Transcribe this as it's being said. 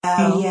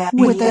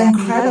with the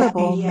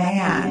incredible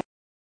man.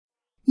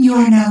 You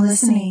are now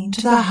listening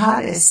to the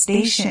hottest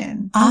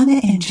station on the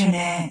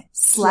internet.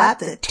 Slap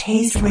the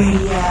Taste Radio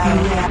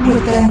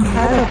with the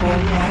incredible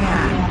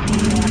man,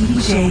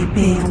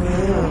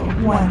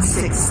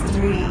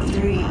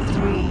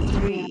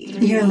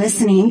 DJ.BigLou163. You're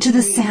listening to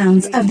the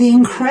sounds of the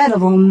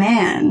incredible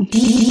man,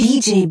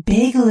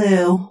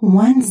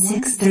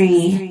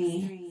 DJ.BigLou163.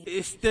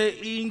 It's the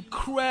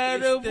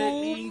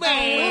incredible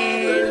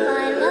man.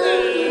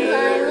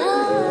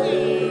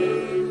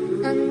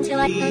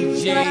 I've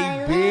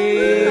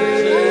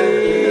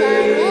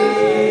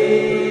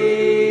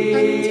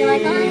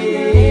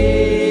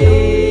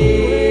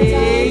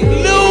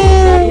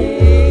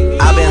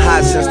been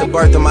hot since the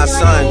birth of my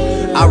son.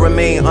 I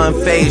remain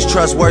unfazed,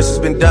 trust worse has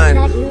been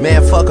done.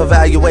 Man, fuck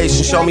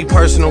evaluation, show me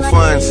personal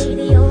funds.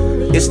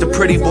 It's the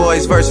pretty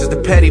boys versus the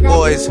petty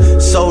boys.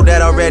 Sold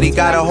that already,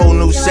 got a whole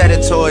new set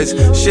of toys.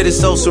 Shit is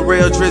so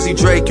surreal, Drizzy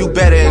Drake, you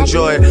better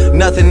enjoy it.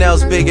 Nothing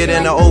else bigger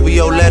than the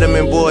OVO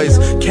Letterman boys.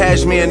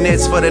 Cashmere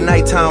knits for the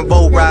nighttime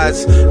boat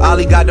rides.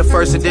 Ollie got the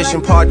first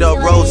edition parked up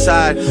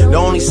roadside. The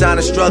only sign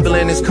of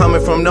struggling is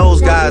coming from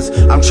those guys.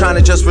 I'm trying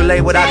to just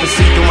relay what I can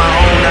see through my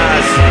own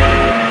eyes.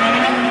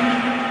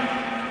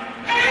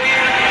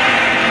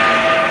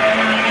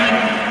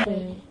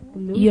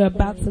 You're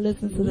about to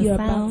listen to the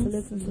sounds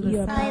of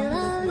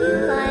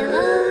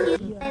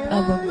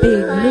a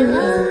Big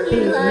Lou,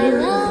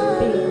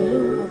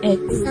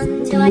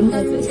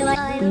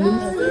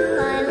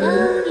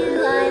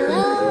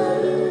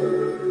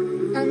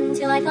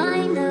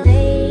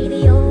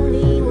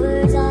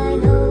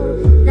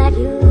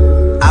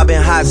 I've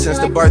been hot since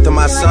the birth of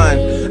my son.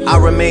 I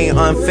remain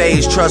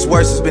unfazed, trust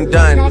worse has been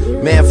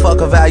done. Man,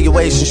 fuck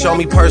evaluation, show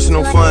me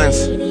personal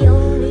funds.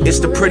 It's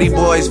the pretty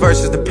boys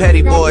versus the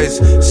petty boys.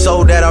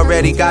 Sold that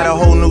already, got a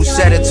whole new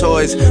set of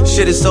toys.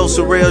 Shit is so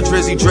surreal,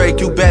 Drizzy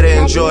Drake, you better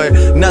enjoy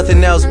it.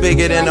 Nothing else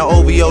bigger than the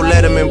OVO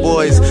Letterman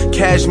boys.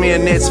 Cashmere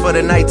knits for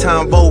the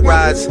nighttime boat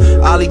rides.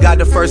 Ollie got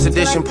the first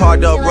edition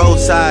parked up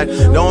roadside.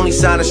 The only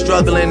sign of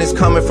struggling is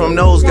coming from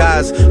those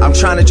guys. I'm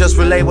trying to just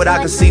relay what I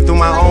can see through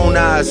my own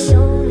eyes.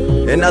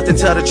 And nothing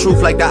tell the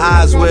truth like the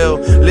eyes will.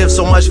 Live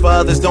so much for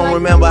others, don't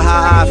remember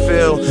how I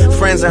feel.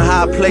 Friends in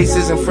high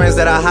places and friends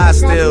that are high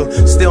still.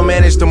 Still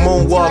manage to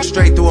moonwalk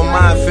straight through a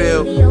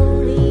minefield.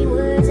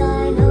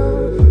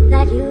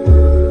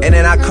 And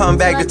then I come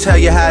back to tell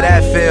you how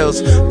that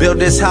feels. Build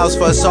this house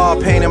for us all,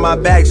 pain in my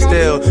back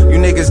still. You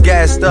niggas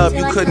gassed up,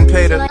 you couldn't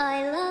pay the...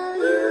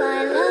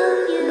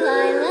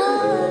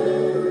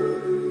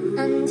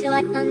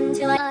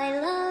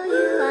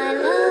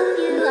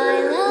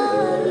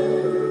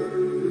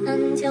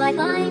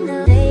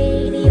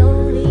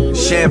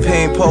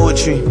 Champagne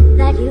poetry.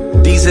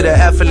 These are the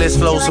effortless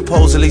flows,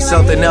 supposedly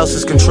something else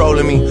is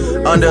controlling me.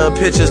 Under a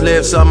pictures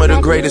live some of the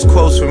greatest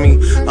quotes for me.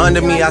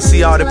 Under me I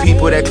see all the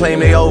people that claim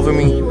they over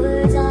me.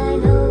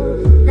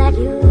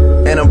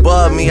 And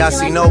above me I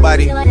see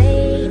nobody.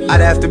 I'd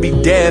have to be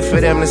dead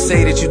for them to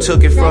say that you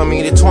took it from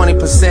me. The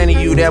 20%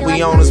 of you that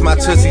we own is my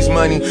Tootsie's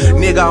money.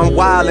 Nigga, I'm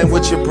wildin'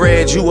 with your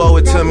bread, you owe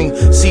it to me.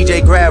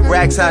 CJ grab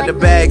racks out the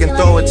bag and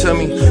throw it to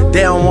me.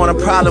 They don't want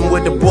a problem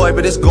with the boy,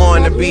 but it's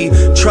going to be.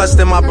 Trust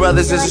in my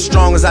brothers is as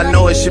strong as I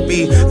know it should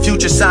be.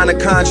 Future signing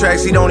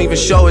contracts, he don't even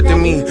show it to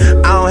me.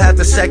 I don't have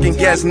to second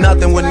guess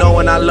nothing with no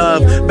one I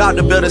love. About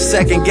to build a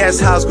second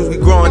guest house cause we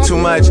growing too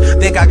much.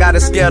 Think I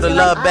gotta scale the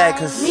love back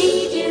cause I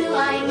need you.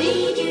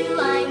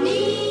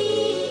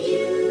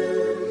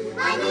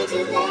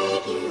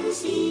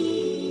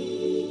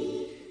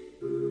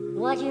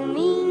 What you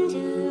mean to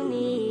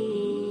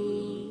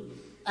me.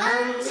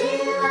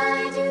 Until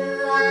I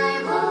do,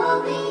 I'm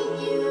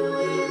hoping you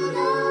will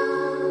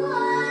know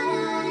what I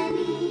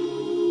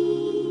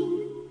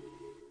mean.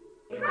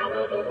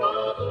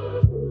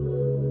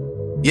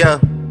 yeah.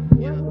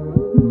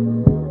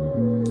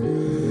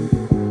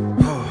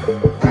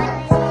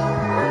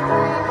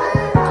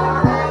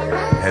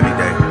 Heavy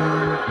day.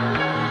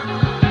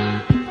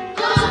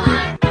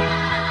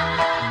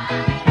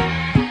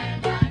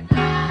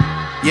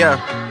 Yeah.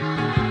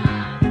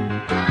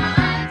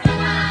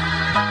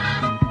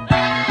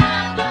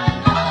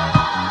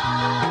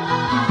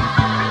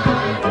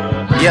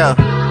 Yeah,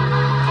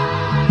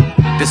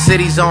 the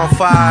city's on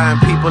fire and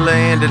people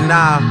are in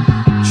denial.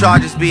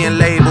 Charges being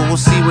labeled, we'll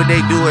see what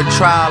they do at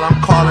trial. I'm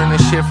calling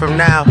this shit from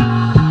now.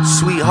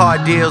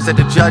 Sweetheart deals that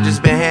the judges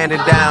been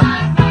handing down.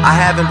 I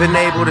haven't been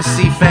able to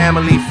see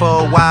family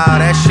for a while.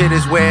 That shit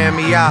is wearing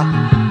me out.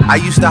 I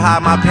used to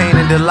hide my pain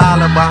in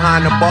Delilah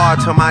behind the bar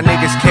till my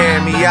niggas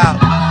carry me out.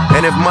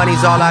 And if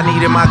money's all I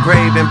need in my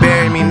grave, then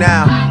bury me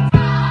now.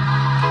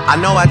 I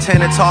know I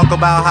tend to talk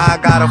about how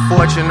I got a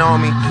fortune on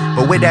me,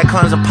 but with that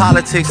comes the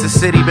politics the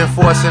city been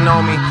forcing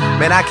on me.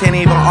 Man, I can't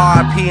even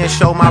RIP and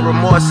show my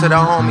remorse to the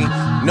homie.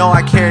 No,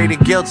 I carry the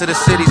guilt of the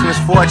city's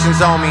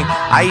misfortunes on me.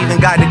 I even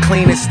got the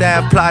cleanest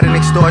staff plotting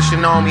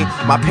extortion on me.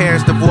 My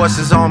parents'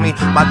 divorces on me.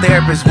 My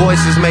therapist's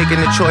voice is making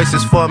the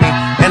choices for me.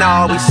 And And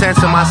I always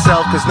censor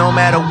myself, cause no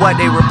matter what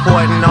they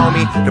reporting on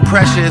me, the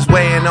pressure is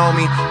weighing on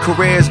me.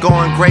 Career's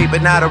going great,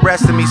 but now the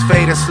rest of me's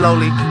fading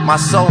slowly. My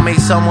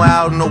soulmate somewhere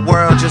out in the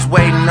world just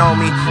waiting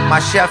on me.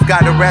 My chef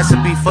got the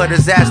recipe for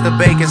disaster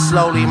baking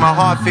slowly. My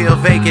heart feel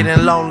vacant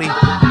and lonely,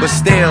 but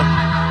still,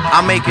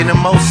 I'm making the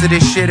most of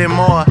this shit and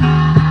more.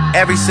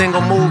 Every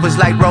single move is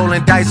like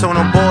rolling dice on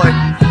a board.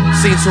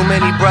 Seen too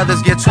many brothers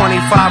get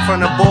 25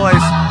 from the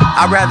boys.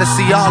 I'd rather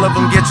see all of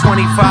them get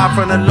 25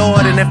 from the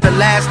Lord. And if the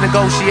last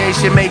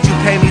negotiation made you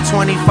pay me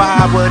 25,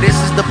 well, this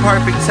is the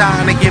perfect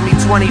time to give me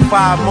 25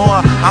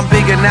 more. I'm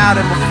bigger now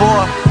than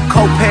before.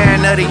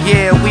 Co-parent of the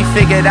year, we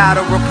figured out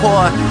a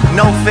rapport.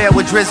 No fair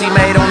with Drizzy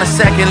made on the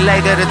second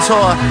leg of the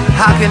tour.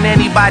 How can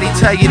anybody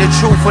tell you the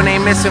truth when they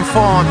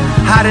misinformed?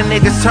 How the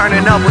niggas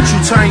turning up what you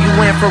turn you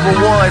in for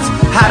rewards?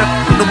 How the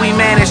do we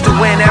manage to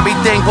win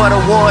everything but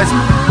awards?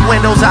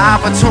 Windows of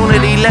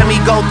opportunity, let me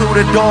go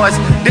through the doors.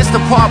 This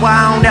the part where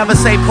I don't ever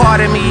say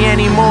pardon me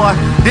anymore.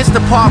 This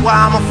the part where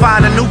I'ma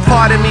find a new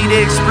part of me to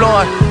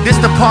explore. This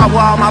the part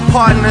where all my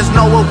partners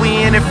know what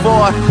we in it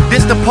for.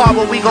 This the part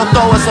where we gon'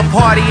 throw us a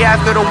party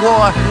after the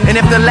war. And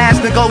if the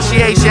last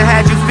negotiation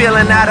had you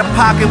feeling out of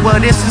pocket, well,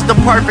 this is the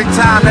perfect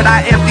time that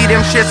I empty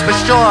them shits for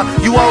sure.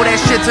 You owe that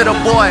shit to the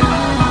boy.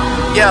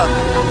 Yeah.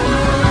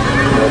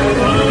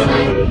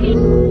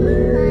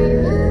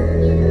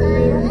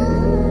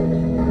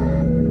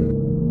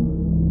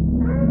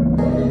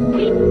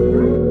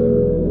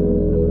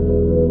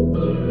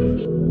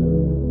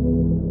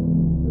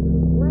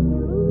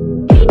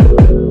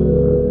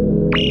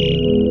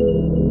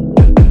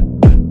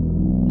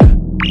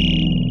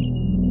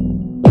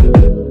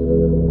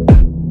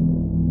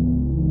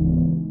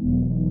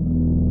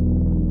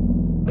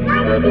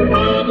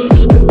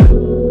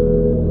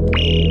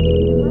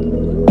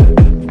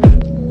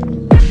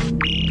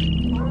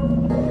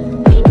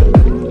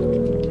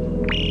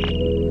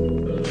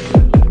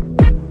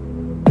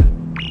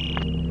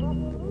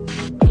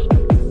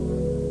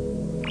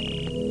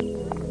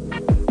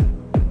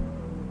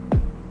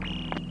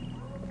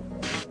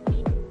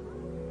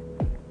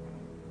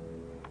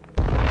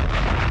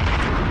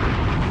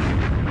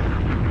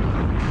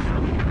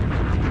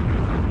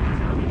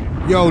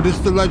 Yo, this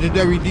is the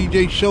legendary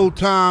DJ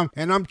Showtime,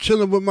 and I'm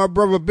chilling with my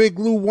brother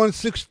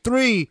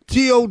BigLou163.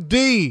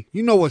 T.O.D.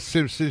 You know what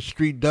Simpson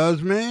Street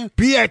does, man.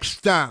 BX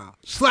style.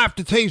 Slap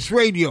the Taste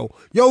Radio.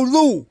 Yo,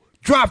 Lou,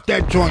 drop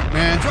that joint,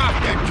 man. Drop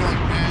that joint,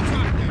 man.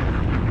 Drop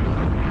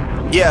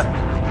that. Yeah.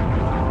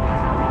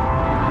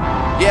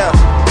 Yeah.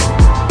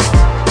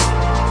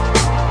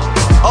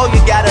 Oh,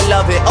 you gotta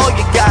love it. Oh,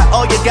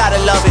 you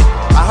gotta love it.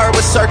 I heard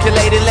what's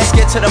circulating, let's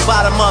get to the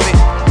bottom of it.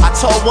 I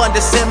told one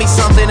to send me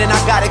something and I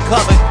got it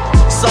covered.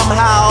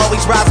 Somehow I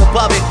always rise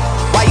above it.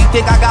 Why you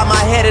think I got my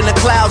head in the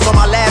clouds on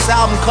my last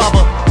album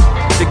cover?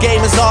 The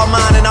game is all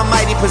mine and I'm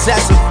mighty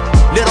possessive.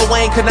 Lil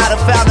Wayne could not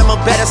have found him a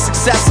better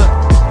successor.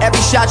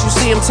 Every shot you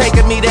see him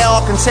taking me, they're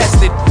all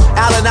contested.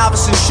 Allen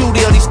Iverson shoe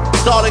deal, these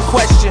all in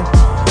question.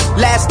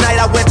 Last night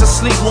I went to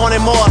sleep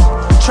wanting more,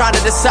 trying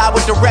to decide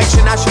what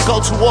direction I should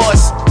go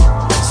towards.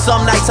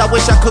 Some nights I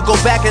wish I could go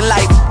back in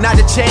life, not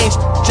to change,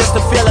 just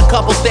to feel a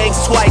couple things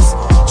twice.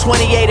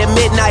 28 at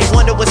midnight,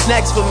 wonder what's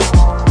next for me.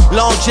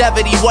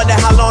 Longevity, wonder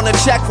how long to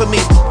check for me.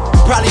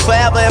 Probably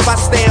forever if I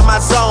stay in my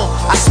zone.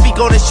 I speak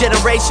on this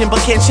generation but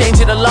can't change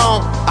it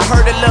alone. I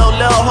heard a little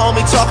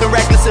homie talking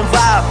reckless and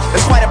vile.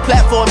 That's quite a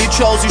platform you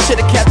chose, you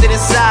should've kept it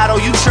inside. Oh,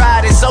 you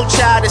tried it, so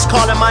childish,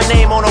 calling my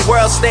name on a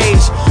world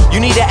stage. You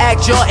need to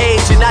act your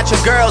age and not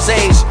your girl's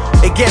age.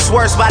 It gets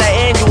worse by the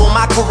annual.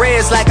 My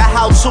career's like a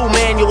how-to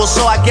manual,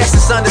 so I guess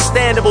it's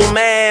understandable,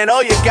 man. Oh,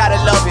 you gotta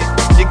love it,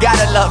 you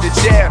gotta love it,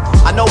 yeah.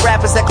 I know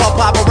rappers that call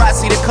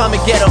paparazzi to come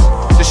and get them,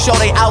 to show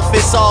they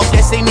outfits off,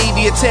 guess they need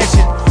the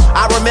attention.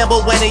 I remember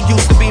when it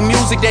used to be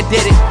music that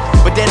did it,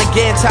 but then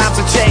again times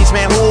have changed,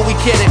 man, who are we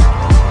kidding?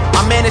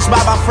 I'm managed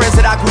by my friends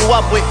that I grew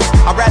up with.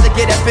 I'd rather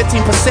get that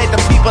 15% the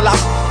people I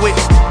with.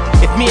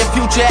 If me and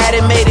Future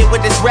hadn't made it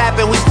with this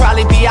rapping, we'd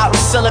probably be out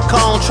in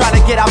Silicone trying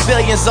to get our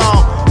billions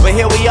on. But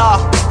here we are,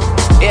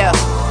 yeah.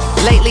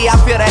 Lately I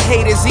feel the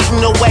haters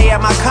eating away at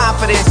my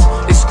confidence.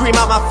 They scream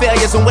out my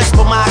failures and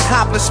whisper my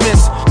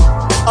accomplishments.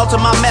 Alter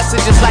my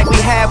messages like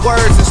we had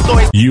words and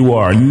stories. You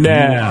are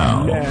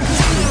now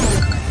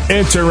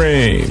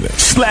entering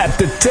Slap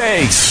the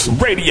Taste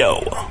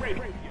Radio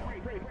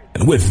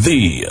with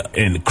the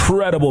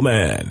incredible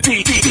man,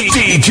 DJ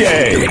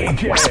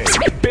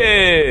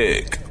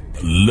Big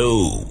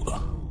Lou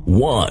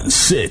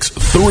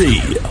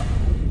 163.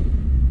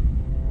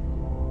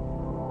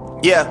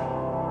 Yeah.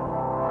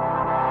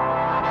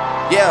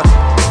 Yeah.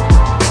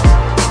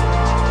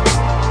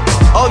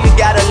 Oh, you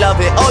gotta love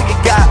it. Oh,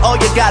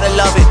 you gotta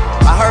love it.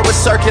 I heard what's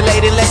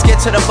circulating, let's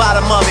get to the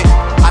bottom of it.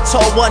 I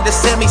told one to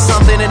send me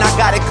something and I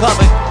got it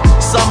covered.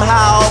 Somehow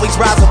I always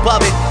rise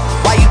above it.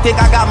 Why you think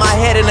I got my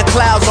head in the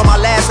clouds on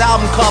my last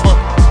album cover?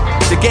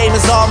 The game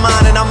is all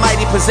mine and I'm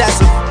mighty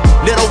possessive.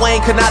 Lil Wayne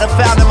could not have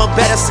found him a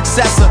better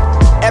successor.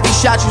 Every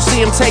shot you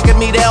see him taking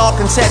me, they're all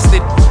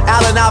contested.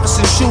 Allen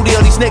Iverson shoe deal,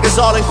 these niggas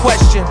all in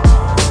question.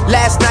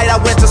 Last night I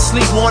went to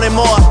sleep wanting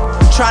more,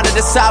 trying to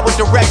decide what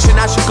direction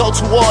I should go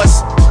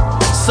towards.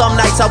 Some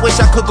nights I wish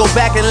I could go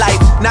back in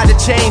life, not to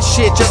change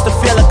shit, just to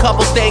feel a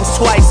couple things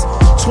twice.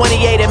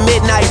 28 at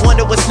midnight,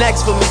 wonder what's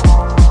next for me.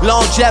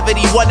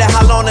 Longevity, wonder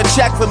how long to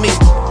check for me.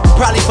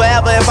 Probably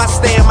forever if I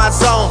stay in my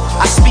zone.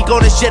 I speak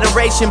on this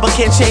generation, but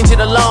can't change it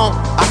alone.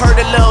 I heard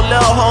a little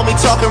homie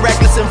talking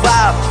reckless and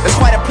vibe. That's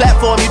quite a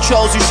platform you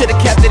chose, you should've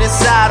kept it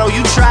inside. Oh,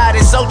 you tried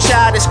it, so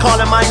childish,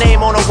 calling my name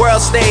on a world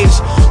stage.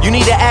 You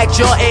need to act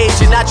your age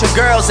and not your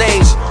girl's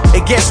age.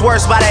 It gets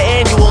worse by the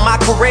annual.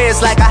 My career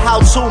is like a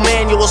how-to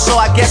manual, so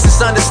I guess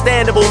it's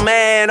understandable,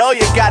 man. Oh,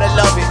 you gotta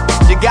love it,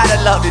 you gotta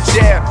love it,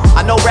 yeah.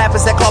 I know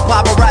rappers that call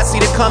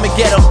paparazzi to come and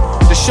get them,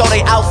 to show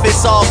they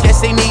outfits off, guess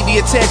they need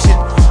the attention.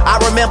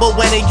 I remember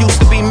when it used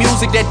to be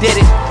music that did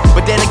it,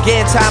 but then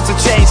again, times have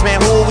changed,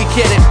 man, who are we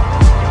kidding?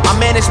 I'm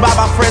managed by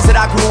my friends that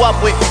I grew up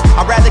with.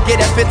 I'd rather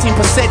get that 15%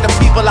 than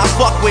people I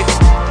fuck with.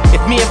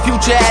 If me and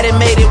Future hadn't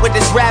made it with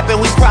this rapping,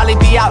 we'd probably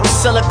be out in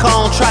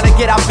Silicone trying to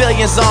get our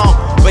billions on.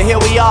 But here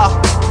we are,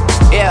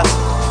 yeah.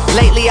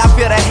 Lately I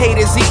feel the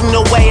hate is eating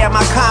away at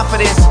my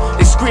confidence.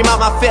 They scream out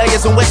my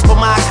failures and whisper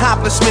my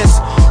accomplishments.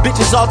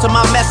 Bitches alter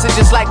my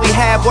messages like we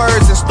have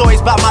words, and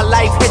stories about my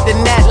life hit the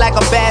net like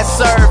a bad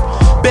serve.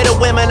 Bitter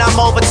women, I'm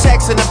over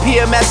texting the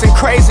PMS and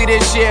crazy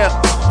this year.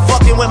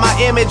 Fucking with my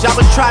image, I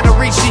was trying to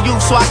reach the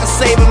youth so I could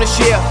save them this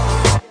year.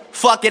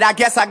 Fuck it, I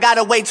guess I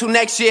gotta wait till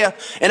next year.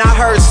 And I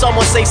heard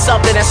someone say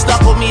something that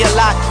stuck with me a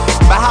lot,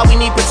 about how we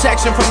need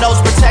protection from those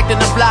protecting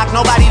the block.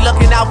 Nobody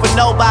looking out for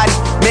nobody.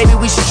 Maybe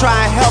we should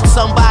try and help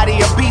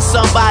somebody or be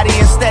somebody,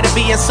 instead of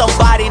being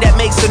somebody that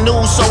makes the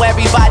news so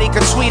everybody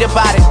can tweet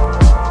about it.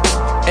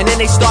 And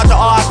then they start to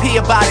RIP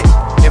about it,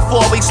 and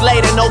 4 weeks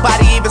later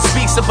nobody even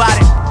speaks about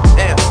it.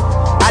 Damn,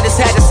 I just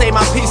had to say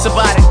my piece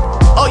about it.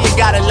 Oh, you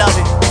gotta love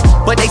it.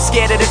 But they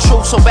scared of the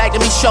truth, so back to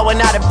me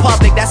showing out in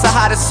public, that's the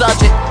hottest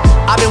subject.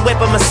 I've been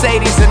whipping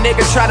Mercedes, a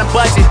nigga trying to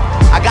budget.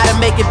 I gotta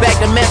make it back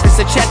to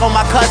Memphis to check on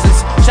my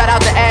cousins. Shout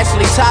out to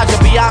Ashley, Taja,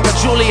 Bianca,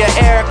 Julia,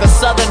 Erica,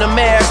 Southern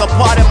America.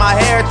 Part of my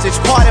heritage,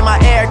 part of my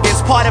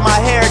arrogance, part of my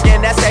hair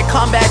again. That's that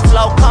comeback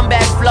flow,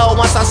 comeback flow.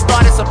 Once I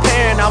start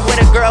disappearing, I'm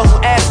with a girl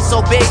who ass is so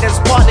big that's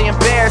partly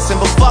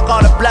embarrassing. But fuck all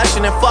the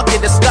blushing and fuck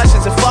your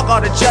discussions and fuck all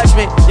the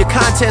judgment. Your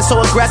content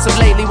so aggressive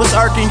lately, what's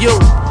irking you?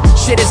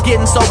 Shit is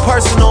getting so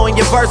personal in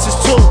your verses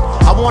too.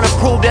 I wanna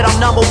prove that I'm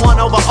number one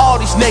over all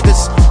these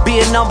niggas.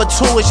 Being number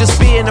two is just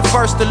being the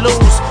first to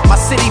lose. My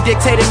city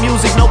dictated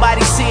music,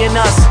 nobody seeing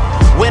us.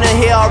 Winter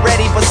here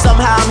already, but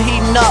somehow I'm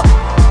heating up.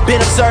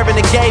 Been observing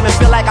the game and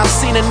feel like I've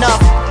seen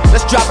enough.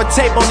 Let's drop a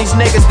tape on these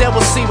niggas, then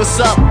we'll see what's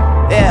up.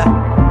 Yeah,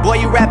 boy,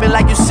 you rapping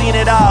like you seen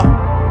it all.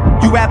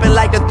 You rapping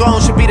like the throne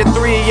should be the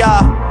three of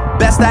y'all.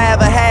 Best I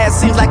ever had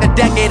seems like a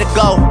decade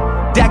ago.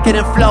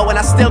 Decadent flow, and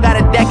I still got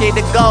a decade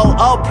to go.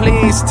 Oh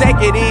please, take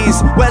it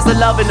easy. Where's the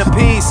love and the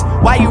peace?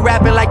 Why you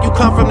rapping like you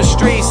come from the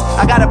streets?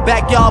 I got a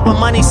backyard, but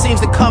money seems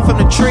to come from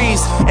the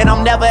trees. And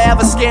I'm never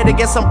ever scared to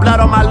get some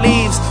blood on my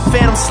leaves.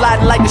 Phantom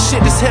sliding like the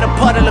shit just hit a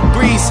puddle of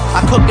grease.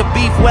 I cook the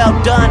beef well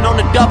done on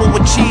the double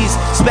with cheese.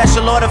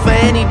 Special order for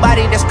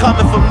anybody that's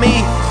coming for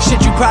me.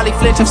 Shit, you probably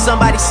flinch if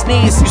somebody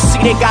sneeze. You see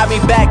they got me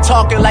back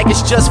talking like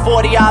it's just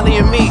 40 Ollie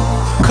and me.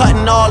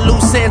 Cutting all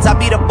loose ends, I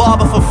be the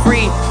barber for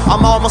free.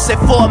 I'm almost at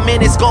 4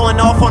 minutes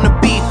going off on the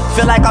beat.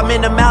 Feel like I'm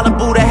in the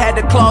Malibu that had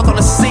the cloth on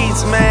the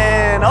seats,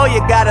 man. Oh,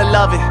 you gotta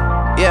love it,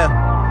 yeah.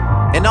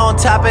 And on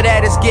top of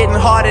that, it's getting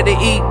harder to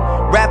eat.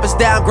 Rappers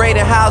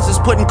downgrading houses,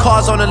 putting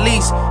cars on the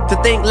lease. To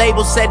think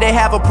labels said they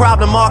have a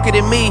problem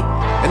marketing me,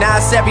 and now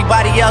it's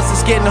everybody else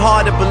that's getting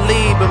hard to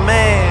believe. But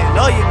man,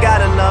 oh, you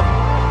gotta love it.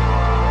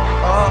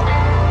 Oh,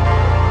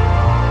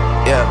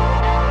 yeah.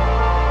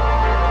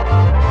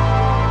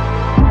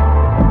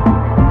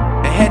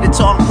 Head to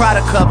toe, I'm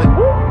product of it.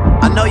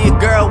 I know your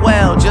girl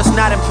well, just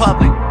not in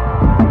public.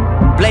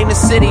 Blame the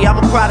city, I'm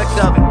a product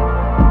of it.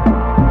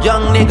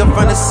 Young nigga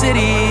from the city,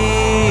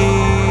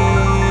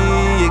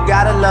 you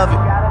gotta love it.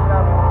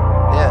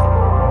 Yeah,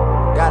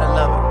 gotta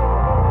love it.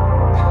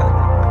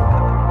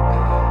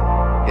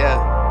 Yeah.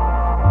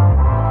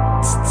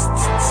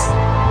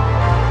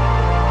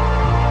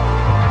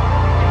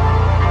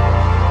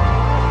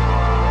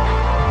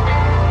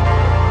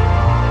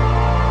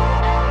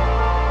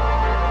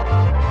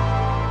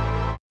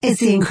 It's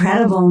the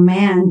incredible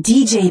man,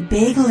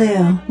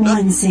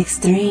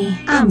 DJ.BigLou163.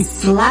 I'm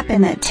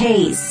slapping the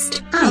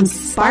taste. I'm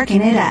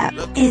sparking it up.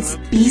 It's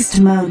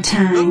beast mode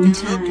time.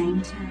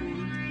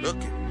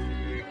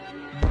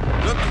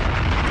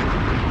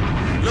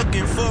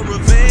 Looking for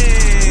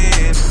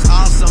revenge.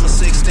 All summer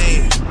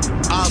 16.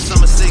 All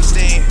summer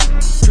 16.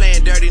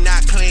 Playing dirty,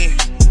 not clean.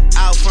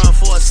 Out front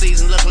for a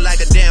season, looking like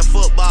a damn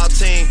football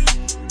team.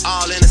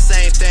 All in the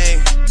same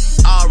thing.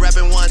 All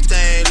rapping one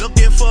thing.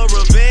 Looking for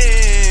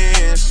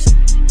revenge.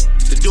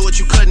 To do what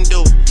you couldn't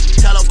do.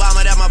 Tell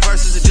Obama that my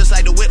verses are just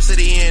like the whips at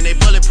the end. They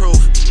bulletproof.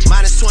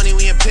 -20,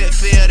 we in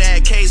Pitfield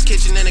at K's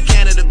Kitchen and a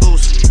Canada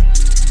Goose.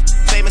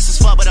 Famous as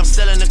fuck, but I'm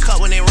still in the cut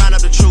when they round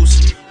up the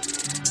troops.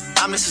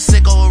 I'm just a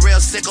sicko, a real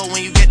sicko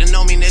when you get to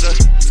know me, nigga.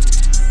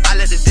 I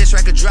let the diss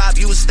record drop,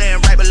 you was staying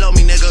right below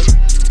me, nigga.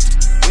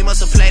 We We must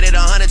have played it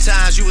 100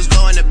 times, you was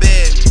going to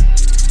bed.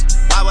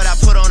 Why would I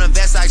put on a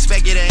vest? I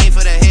expect you to aim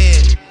for the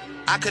head.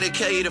 I could've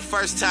killed you the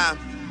first time.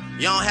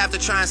 You don't have to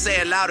try and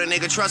say it louder,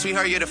 nigga. Trust me,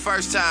 heard you the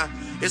first time.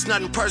 It's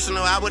nothing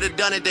personal, I would've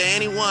done it to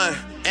anyone.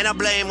 And I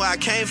blame where I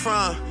came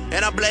from,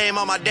 and I blame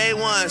all my day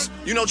ones.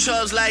 You know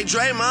Chubbs like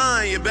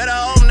Draymond, you better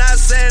hope not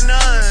say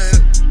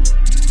none.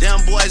 Them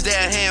boys, they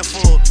a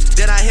handful.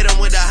 Then I hit them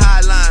with the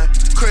high line.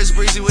 Chris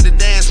Breezy with the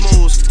dance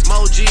moves.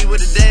 Mo G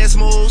with the dance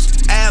moves.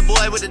 Ad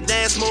Boy with the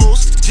dance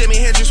moves. Jimi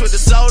Hendrix with the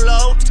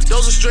solo.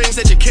 Those are strings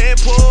that you can't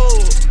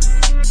pull.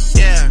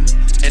 Yeah,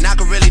 and I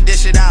can really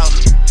dish it out.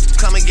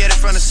 Come and get it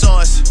from the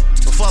source.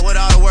 But fuck with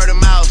all the word of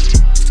mouth.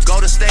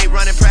 Golden State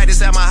running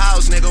practice at my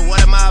house, nigga.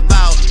 What am I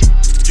about?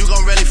 You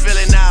gon' really feel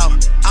it now.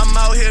 I'm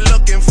out here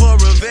looking for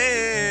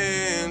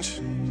revenge.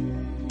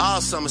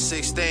 All summer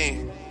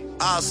 16.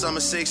 All summer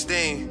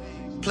 16.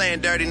 Playing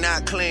dirty,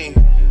 not clean.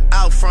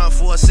 Out front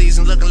for a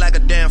season, looking like a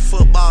damn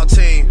football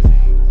team.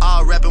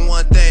 All repping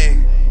one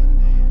thing.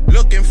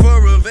 Looking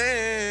for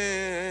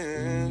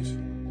revenge.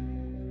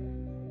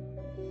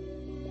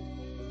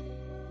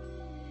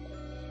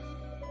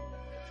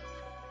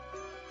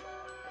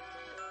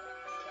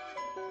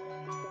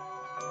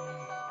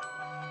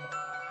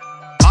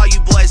 All you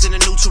boys in the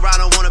new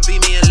Toronto wanna be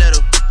me a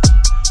little.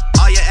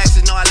 All your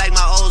exes know I like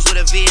my O's with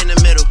a V in the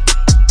middle.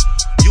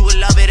 You would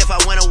love it if I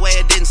went away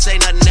and didn't say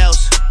nothing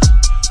else.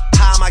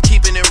 How am I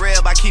keeping it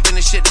real? By keeping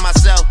this shit to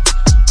myself.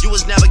 You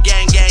was never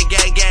gang, gang,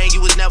 gang, gang. You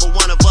was never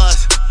one of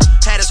us.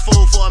 Had us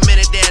fooled for a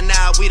minute there,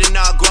 now we done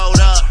all growed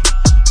up.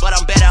 But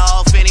I'm better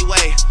off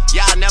anyway.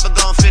 Y'all never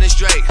gon' finish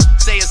Drake.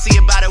 Say and see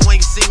about it when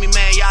you see me,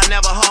 man. Y'all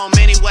never home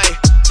anyway.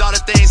 Thought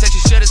of things that you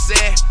should've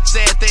said.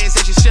 Said things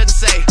that you shouldn't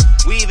say.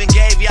 We even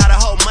gave y'all the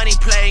whole money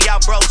play, and y'all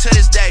broke to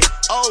this day.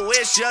 Oh,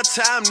 it's your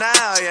time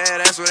now.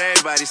 Yeah, that's what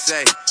everybody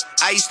say.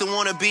 I used to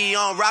wanna be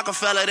on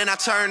Rockefeller, then I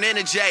turned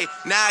into Jay.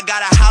 Now I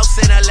got a house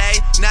in LA,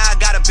 now I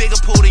got a bigger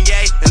pool than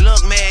Ye. And look,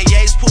 man,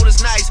 Ye's pool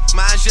is nice,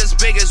 mine's just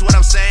big is what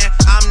I'm saying.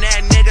 I'm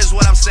that nigga's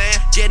what I'm saying.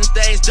 Getting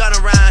things done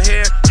around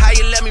here. How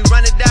you let me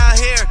run it down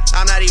here?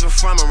 I'm not even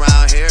from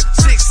around here.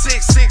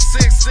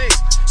 66666.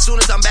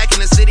 Soon as I'm back in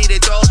the city, they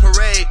throw a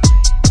parade.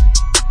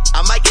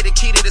 I might get a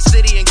key to the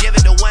city and give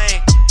it to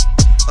Wayne,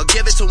 or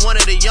give it to one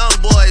of the young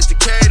boys to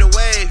carry the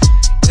wave.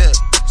 Yeah.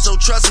 So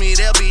trust me,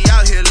 they'll be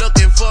out here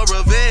looking for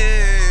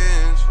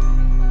revenge.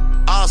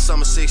 All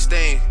summer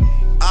 16,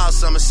 all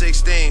summer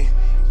 16.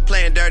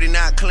 Playing dirty,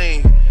 not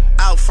clean.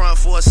 Out front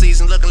for a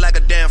season, looking like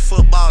a damn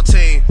football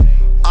team.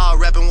 All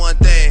repping one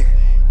thing.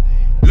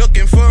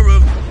 Looking for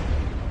revenge.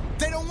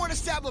 They don't want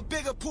us to have a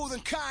bigger pool than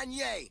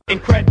Kanye.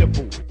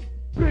 Incredible.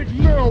 Big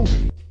Lou.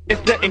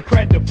 It's the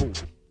incredible.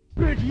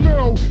 Big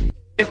Lou.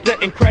 It's the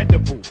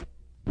incredible.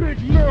 Big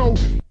Lou.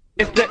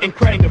 It's the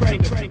incredible.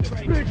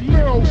 Big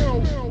Lou.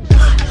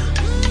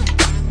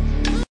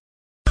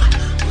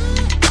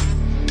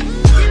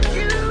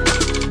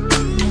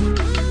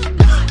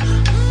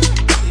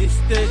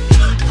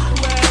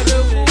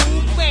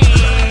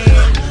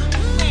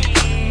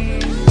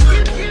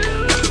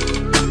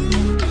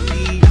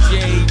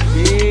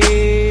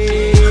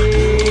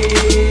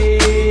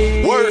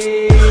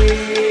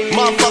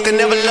 Motherfucker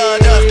never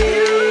loved us.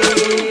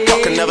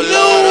 Fucker never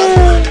loved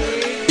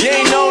us. You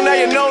ain't know now,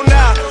 you know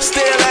now.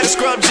 Still at the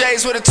scrub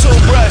J's with a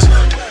toothbrush.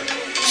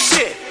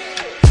 Shit.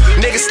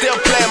 Niggas still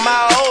playing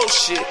my old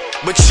shit.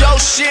 But your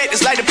shit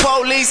is like the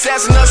police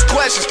asking us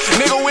questions.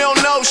 Nigga, we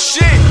don't know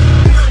shit.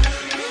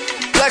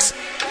 Flex.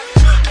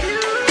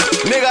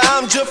 Nigga,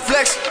 I'm just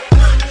flexing.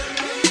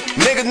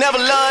 Niggas never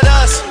loved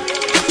us.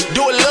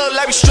 Do it look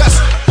like we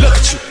stressing. Look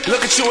at you,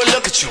 look at you, and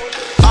look at you.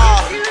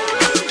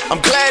 I'm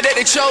glad that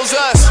they chose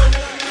us.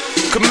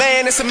 Cause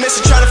man, it's a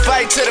mission trying to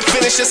fight to the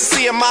finish just to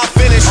see my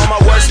finish. On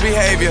my worst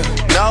behavior,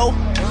 no.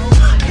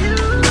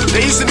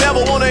 They used to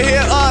never wanna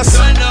hear us.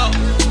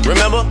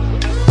 Remember?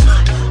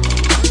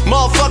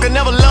 Motherfucker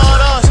never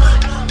loved us.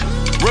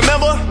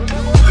 Remember?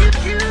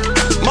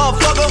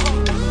 Motherfucker.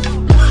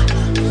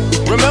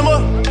 Remember?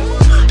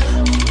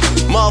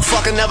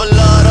 Motherfucker never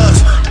loved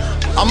us.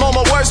 I'm on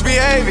my worst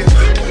behavior.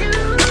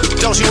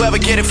 Don't you ever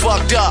get it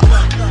fucked up.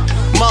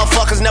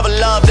 Motherfuckers never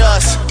loved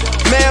us.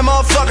 Man,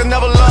 motherfuckers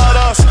never loved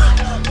us.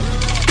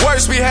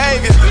 Worst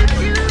behavior.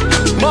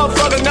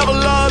 Motherfuckers never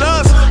loved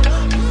us.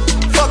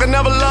 Fucker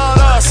never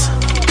loved us.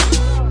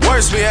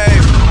 Worst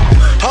behavior.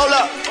 Hold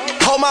up,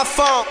 hold my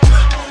phone.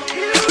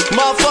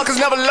 Motherfuckers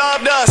never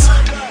loved us.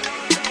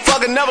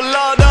 Fucker never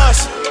loved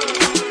us.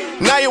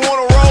 Now you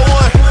wanna roll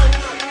one.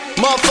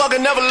 Motherfucker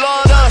never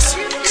loved us.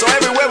 So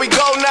everywhere we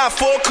go now,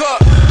 full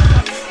cup.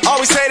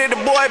 Always hated the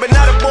boy, but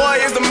now the boy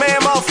is the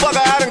man, motherfucker.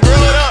 I done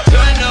grew it up.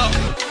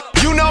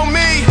 You know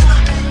me.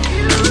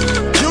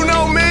 You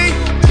know me.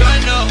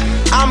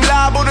 I'm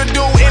liable to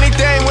do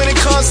anything when it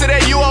comes to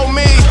that. You owe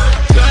me.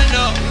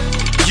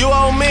 You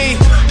owe me.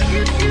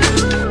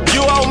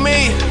 You owe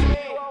me.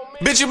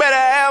 Bitch, you better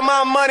have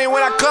my money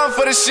when I come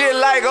for the shit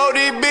like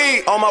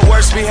ODB. On my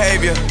worst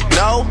behavior,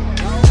 no.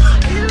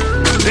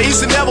 They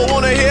used to never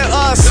wanna hear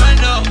us.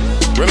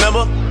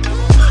 Remember?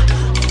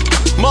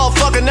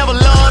 Motherfucker never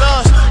loved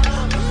us.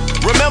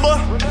 Remember?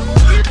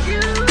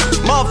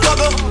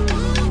 Motherfucker.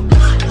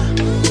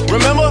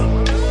 Remember?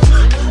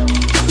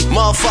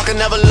 Motherfucker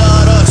never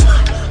loved us.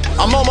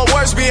 I'm on my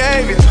worst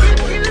behavior.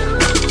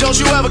 Don't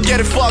you ever get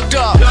it fucked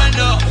up.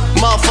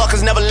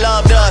 Motherfuckers never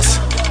loved us.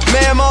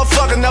 Man,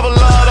 motherfuckers never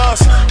loved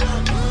us.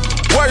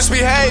 Worst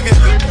behavior.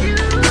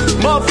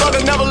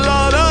 Motherfucker never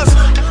loved us.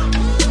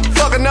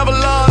 Fucker never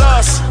loved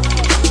us.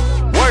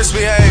 Worst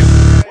behavior.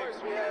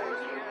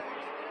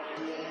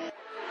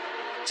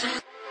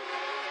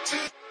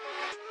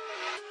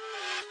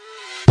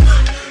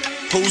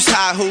 Who's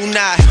hot, who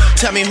not?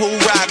 Tell me who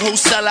rock, who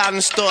sell out in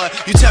the store.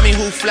 You tell me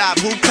who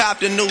flop, who copped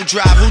a new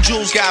drop, who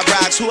jewels got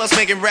rocks, who else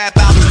making rap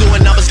albums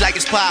doing numbers like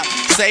it's pop.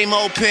 Same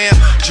old pimp,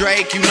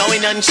 Drake, you know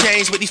ain't nothing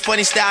changed with these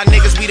funny style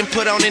niggas we done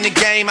put on in the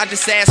game. I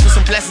just asked for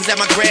some blessings at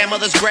my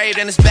grandmother's grave,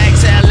 then it's back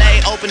to LA,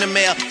 open the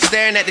mail,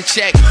 staring at the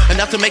check.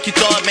 Enough to make you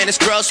thought, man, it's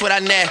gross what I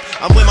net.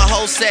 I'm with my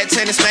whole set,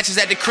 tennis matches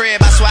at the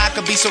crib. I swear I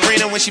could be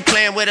Serena when she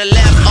playing with her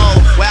left. Oh,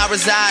 where I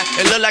reside,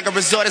 it look like a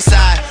resort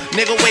aside.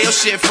 Nigga, where your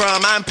shit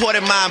from? I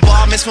imported mine.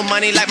 Ball miss for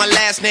money like my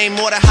last name,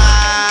 more than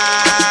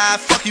high.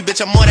 Fuck you,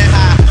 bitch, I'm more than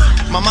high.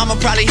 My mama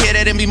probably hear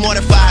that and be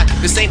mortified.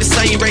 This ain't the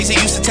son you raised,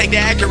 he used to take the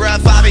Acura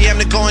at 5 a.m.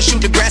 to go and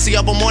shoot the grassy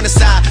up on the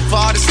side. For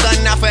all the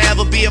stunning, I'll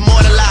forever be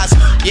immortalized.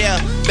 Yeah,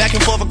 back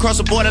and forth across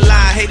the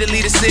borderline. Hate to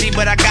leave the city,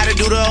 but I gotta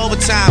do the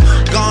overtime.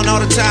 Gone all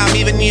the time,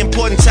 even the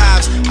important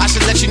times. I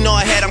should let you know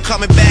ahead, I'm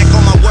coming back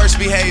on my worst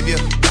behavior.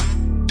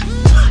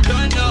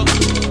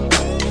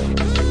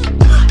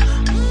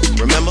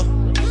 Remember?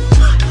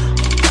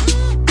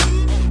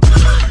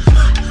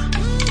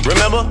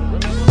 Remember?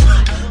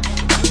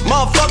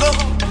 Motherfucker.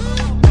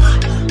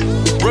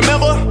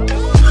 Remember?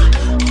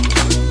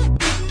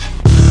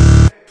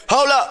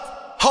 Hold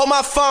up, hold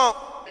my phone.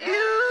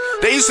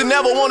 They used to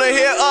never wanna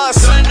hear us.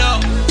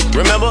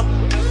 Remember?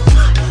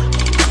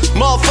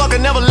 Motherfucker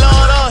never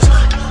loved us.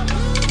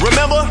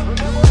 Remember?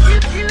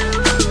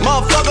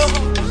 Motherfucker.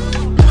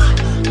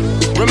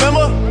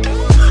 Remember?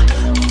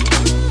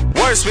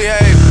 Worst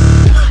behavior.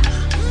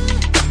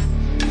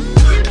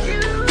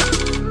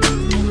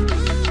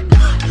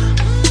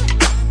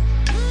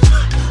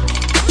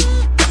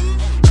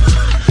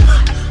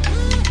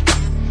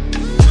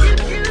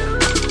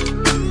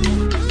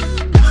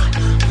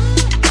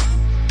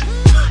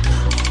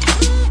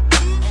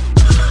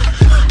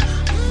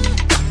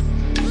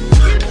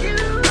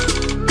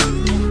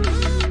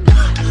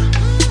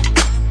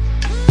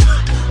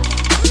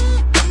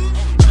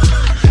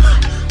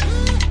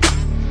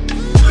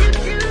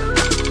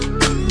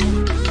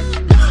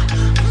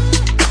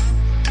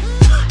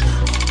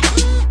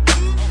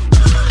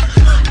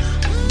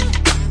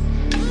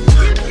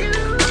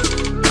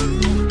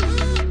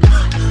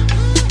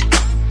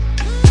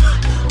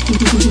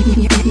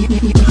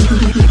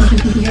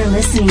 You're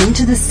listening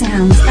to the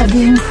sounds of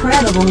the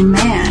incredible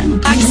man,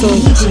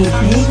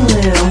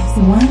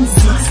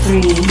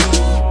 DJ.BigLou163.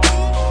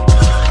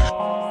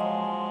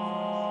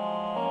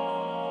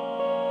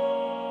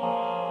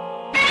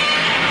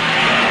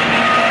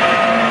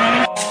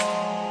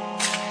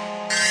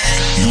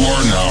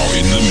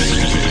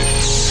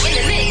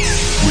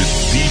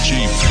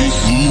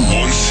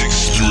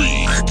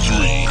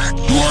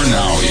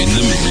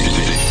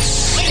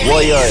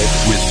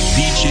 With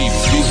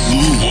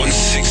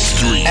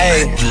DJ.BigLou163.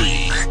 Hey,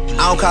 I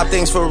don't cop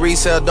things for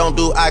resale, don't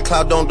do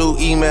iCloud, don't do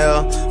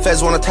email.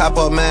 Feds wanna top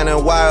up man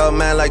and wire up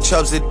man like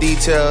Chubbs did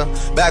detail.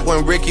 Back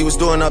when Ricky was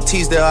doing up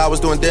Teasdale, I was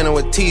doing dinner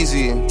with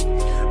Teasy.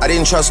 I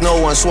didn't trust no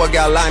one, swore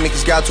gal lied me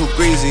cause gal too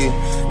greasy.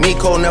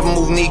 Nico never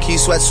move Nike,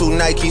 sweatsuit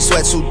Nike,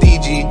 sweatsuit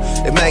DG.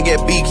 If man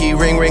get beaky,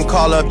 ring ring,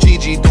 call up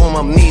Gigi, do him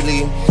up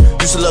neatly.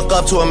 Used to look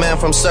up to a man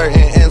from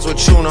certain ends with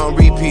tune on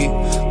repeat.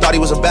 Thought he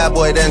was a bad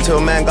boy then till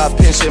man got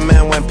pinched and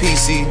man went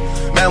PC.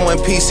 Man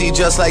went PC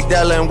just like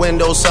Dell and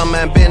Windows, some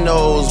man been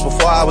those.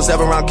 Before I was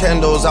ever around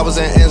Kendos, I was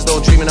in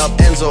Enzo, dreaming up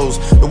Enzos.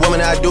 The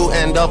woman I do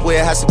end up with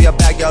has to be a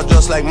backyard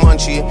just like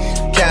Munchie.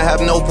 Can't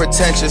have no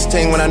pretentious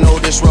ting when I know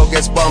this road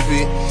gets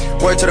bumpy.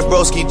 Word to the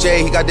broski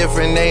J, he got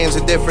different names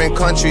in different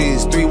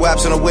countries. 3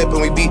 whaps in a whip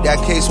and we beat that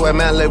case where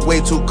man lived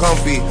way too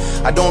comfy.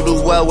 I don't do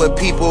well with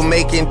people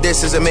making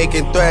disses and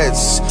making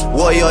threats.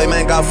 Warrior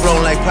man got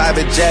flown like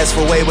private jets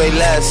for way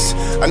less.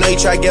 I know you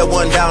try to get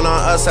one down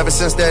on us, ever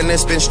since then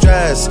it's been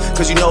stress.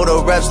 Cause you know the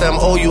reps them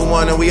owe you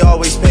one and we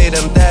always pay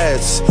them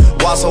debts.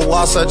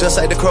 Wassa, just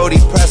like the Crody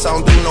press, I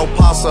don't do no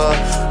pasta.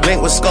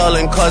 Link with Skull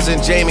and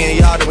cousin Jamie and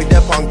Yard and we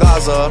dep on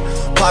Gaza.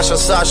 Pasha,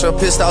 Sasha,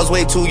 pissed I was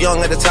way too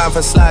young at the time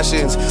for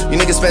slashings. You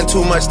niggas spend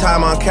too much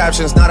time on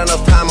captions, not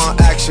enough time on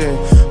action.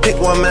 Pick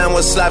one man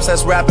with slaps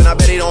that's rapping, I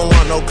bet he don't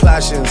want no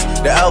clashings.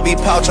 The LB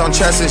pouch on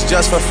chest is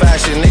just for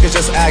fashion, niggas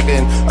just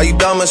acting. Are you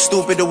dumb or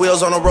stupid? The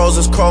wheels on the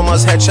roses,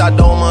 chromas, headshot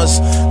domas.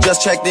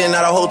 Just checked in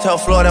at a hotel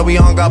floor that we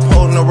on, got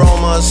potent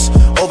aromas.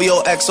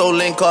 OVO XO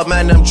link up,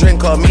 man, them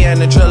drink up, me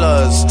and the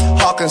drillers.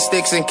 Hawking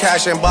sticks and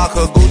cash and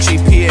Baka, Gucci,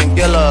 P and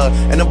Gilla.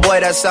 And the boy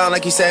that sound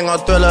like he sang on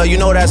Thriller, you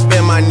know that's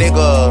been my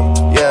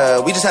nigga. Yeah,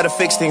 we just had to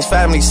fix things,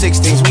 family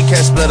 16s, we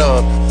can't split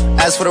up.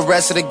 As for the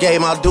rest of the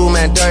game, I'll do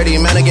man dirty,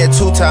 man, I get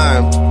 2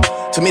 time.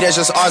 To me, that's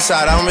just our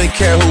side. I don't really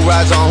care who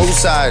rides on whose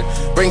side.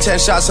 Bring 10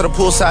 shots to the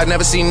poolside.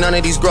 Never seen none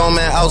of these grown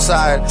men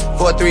outside.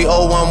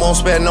 4301, won't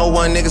spare no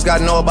one. Niggas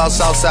gotta know about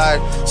Southside.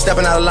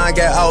 Stepping out of line,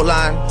 get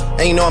outline.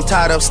 And you know I'm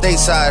tired of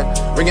stateside.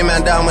 Bringing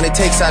man down when it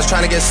takes sides.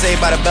 Trying to get saved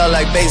by the bell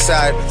like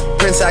Bayside.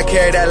 Prince, I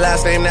carry that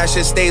last name. That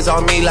shit stays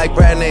on me like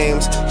brand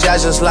names.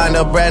 Jazz just lined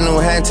up brand new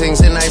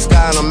hantings. In night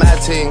sky on a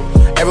mat team.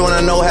 Everyone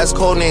I know has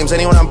code names.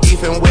 Anyone I'm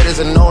beefing with is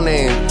a no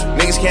name.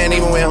 Niggas can't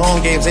even win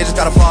home games. They just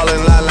gotta fall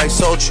in line like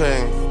Soul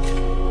Train.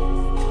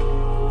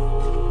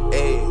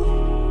 Hey.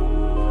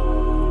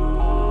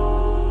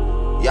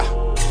 Yeah.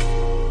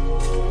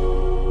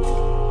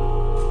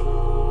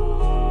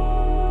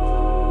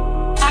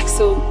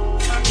 Axel.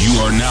 You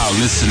are now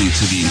listening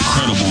to the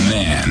incredible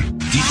man,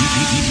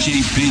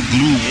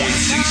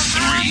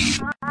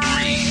 DJ.BigLou163.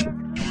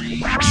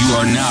 You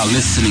are now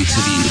listening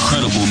to the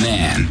incredible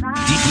man,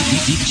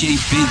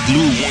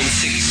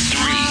 DJ.BigLou163.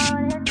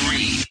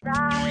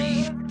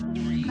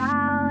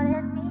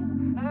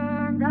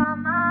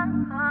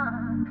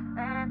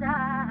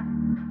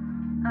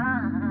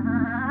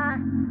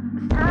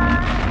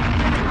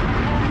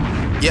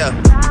 Yeah.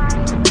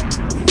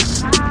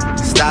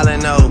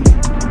 Styling no.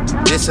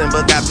 Listen,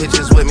 but got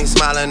pictures with me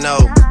smiling no.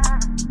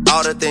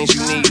 All the things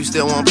you need, you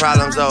still want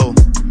problems though.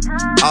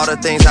 All the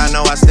things I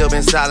know, I still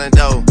been silent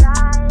though.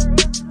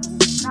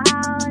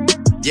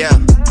 Yeah.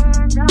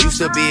 Used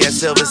to be at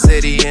Silver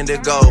City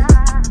Indigo.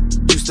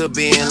 Used to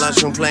be in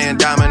lunchroom playing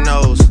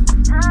dominoes.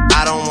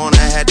 I don't wanna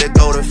have to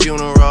go to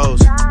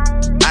funerals.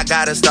 I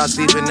gotta start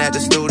sleeping at the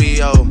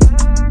studio.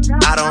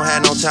 I don't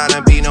have no time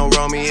to be no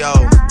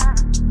Romeo.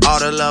 All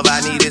the love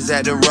I need is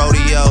at the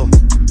rodeo.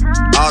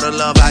 All the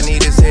love I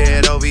need is here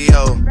at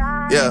OVO.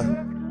 Yeah.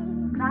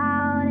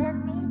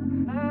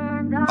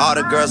 All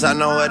the girls I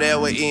know are there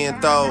with Ian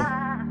Tho.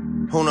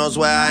 Who knows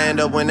where I end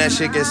up when that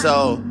shit gets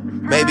old.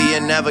 Maybe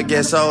it never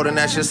gets old and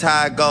that's just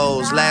how it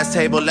goes. Last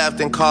table left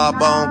in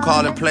Carbone,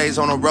 calling plays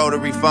on a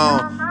rotary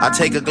phone. I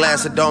take a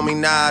glass of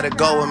Domina to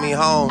go with me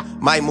home.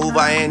 Might move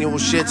our annual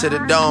shit to the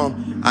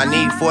dome. I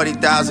need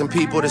 40,000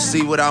 people to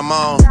see what I'm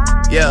on.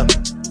 Yeah.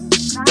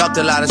 Ducked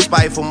a lot of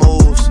spiteful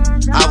moves.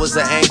 I was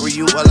an angry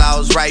youth while I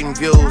was writing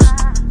views.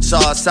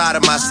 Saw a side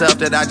of myself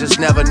that I just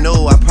never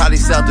knew. I probably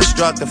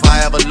self-destruct if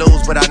I ever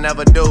lose, but I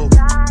never do.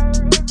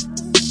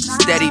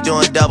 Steady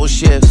doing double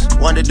shifts.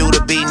 One to do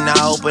the beating,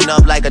 I open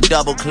up like a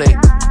double click.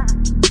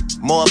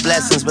 More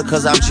blessings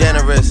because I'm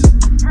generous.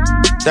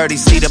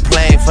 30-seater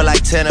plane for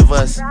like 10 of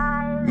us.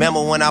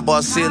 Remember when I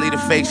bought Celie the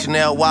fake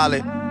Chanel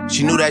wallet?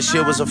 She knew that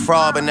shit was a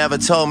fraud but never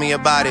told me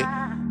about it.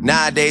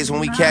 Nowadays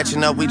when we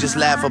catching up, we just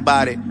laugh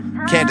about it.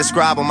 Can't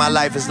describe what my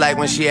life is like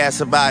when she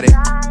asks about it.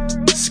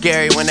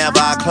 Scary whenever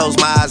I close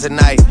my eyes at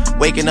night.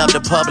 Waking up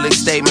to public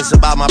statements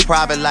about my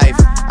private life.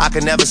 I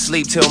can never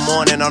sleep till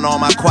morning on all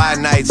my quiet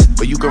nights.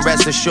 But you can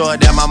rest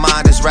assured that my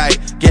mind is right.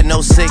 Get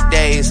no sick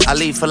days. I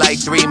leave for like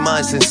 3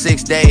 months and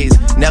 6 days.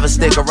 Never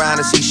stick around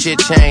to see shit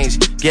change.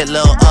 Get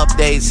little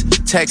updates.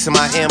 Texts in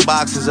my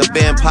inboxes have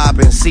been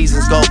popping.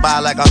 Seasons go by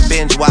like I'm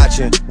binge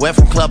watching. Went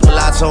from Club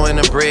Palazzo in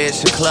the bridge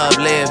to Club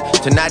Live.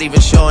 To not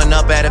even showing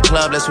up at a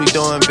club unless we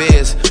doing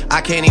biz.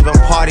 I can't even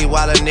party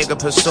while a nigga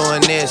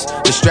pursuing this.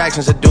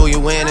 Distractions will do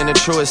you in the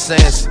truest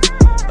sense.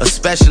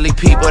 Especially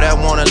people that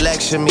wanna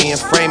lecture me and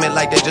frame it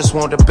like they just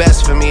want the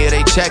best for me or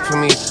they check for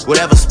me.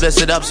 Whatever splits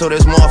it up so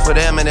there's more for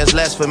them and there's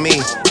less for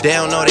me. They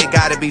don't know they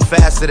gotta be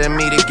faster than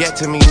me to get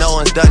to me. No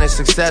one's done it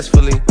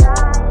successfully.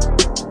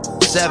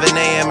 7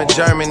 a.m. in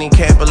Germany,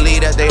 can't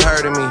believe that they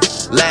heard of me.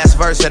 Last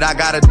verse that I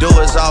gotta do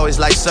is always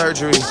like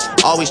surgery.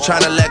 Always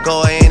trying to let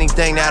go of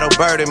anything that'll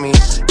burden me.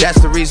 That's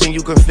the reason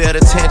you can feel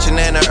the tension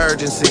and the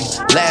urgency.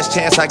 Last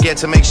chance I get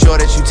to make sure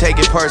that you take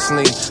it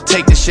personally.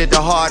 Take the shit to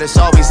heart, it's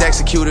always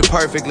executed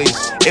perfectly.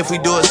 If we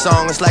do a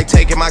song, it's like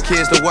taking my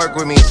kids to work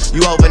with me.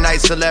 You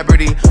overnight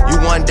celebrity, you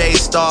one day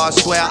star.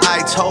 Swear I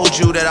told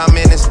you that I'm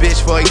in this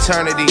bitch for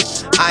eternity.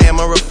 I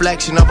am a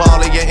reflection of all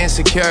of your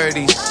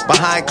insecurities.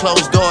 Behind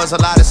closed doors, a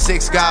lot of sick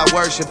God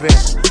worshiping.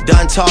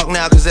 Done talk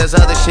now cause there's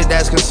other shit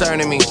that's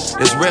concerning me.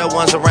 There's real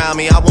ones around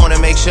me, I wanna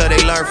make sure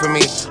they learn from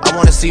me. I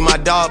wanna see my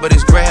dog but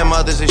his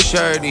grandmother's a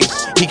surety.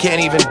 He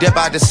can't even dip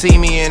out to see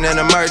me in an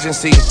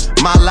emergency.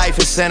 My life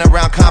is centered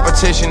around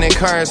competition and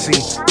currency.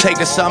 Take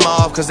the summer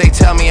off cause they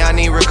tell me I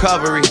need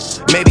recovery.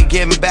 Maybe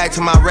giving back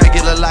to my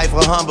regular life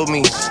will humble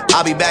me.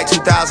 I'll be back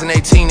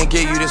 2018 to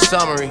give you this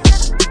summary.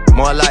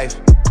 More life.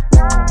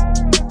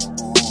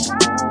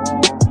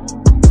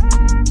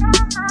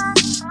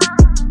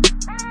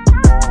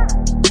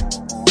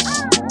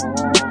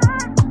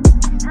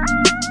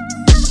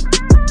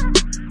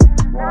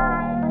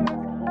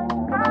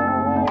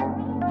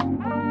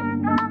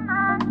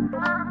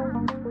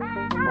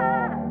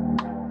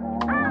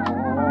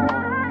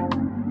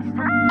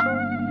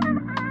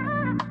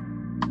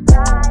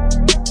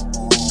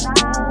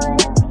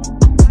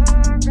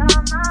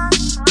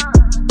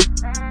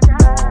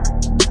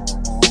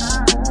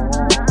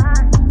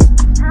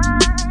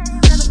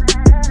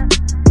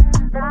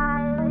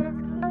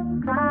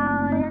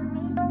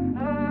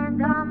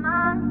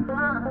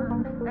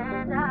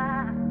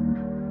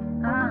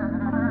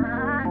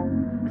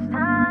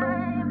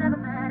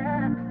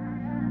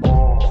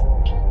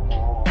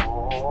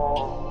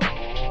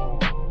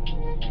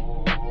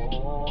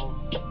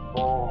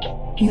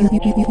 You're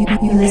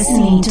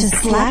listening to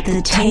Slap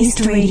the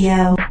Taste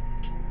Radio.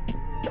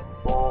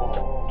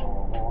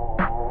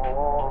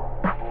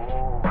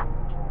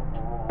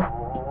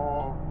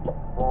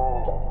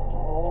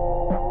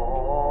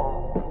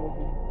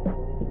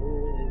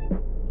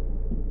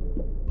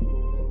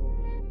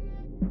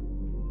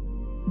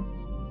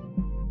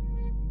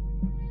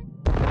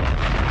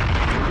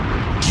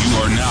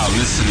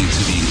 Listening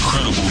to the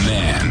incredible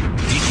man,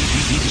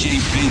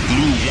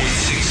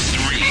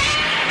 DJ.BigLou163.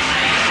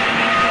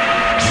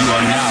 You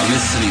are now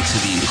listening to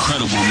the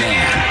incredible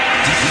man,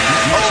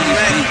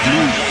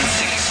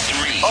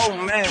 DJ.BigLou163. Oh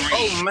man,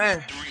 oh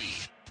man.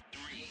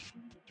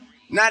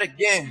 Not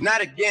again, not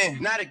again,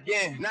 not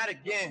again, not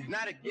again,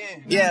 not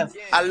again. Yeah,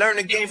 I learned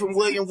the game from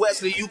William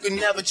Wesley, you can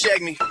never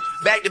check me.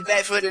 Back to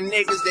back for the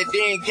niggas that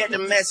didn't get the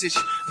message.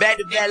 Back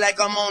to back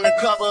like I'm on the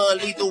cover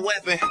of Lethal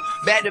Weapon.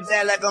 Back to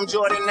back like I'm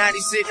Jordan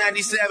 96,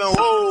 97.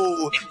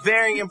 Whoa,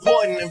 very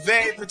important and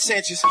very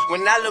pretentious.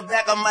 When I look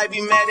back, I might be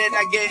mad that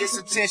I gave this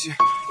attention.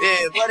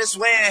 Yeah, but it's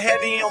weighing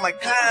heavy on my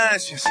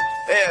conscience.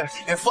 Yeah,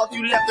 and fuck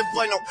you left the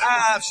boy no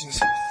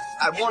options.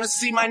 I wanna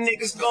see my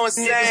niggas go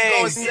insane. You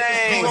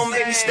gon'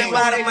 make me step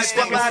out of my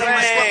fucking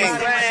frame.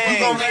 You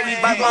gon' make me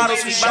buy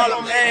bottles for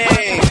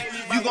Charlemagne.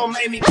 You gon'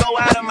 make me go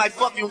out of my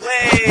fucking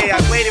way. I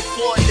waited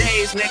 4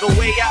 days, nigga,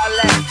 where y'all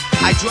at?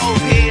 I drove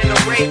here in a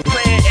rape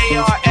playing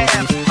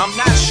ARM. I'm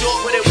not sure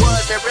what it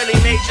was that really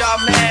made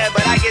y'all mad,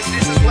 but I guess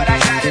this is what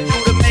I gotta do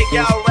to make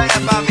y'all rap.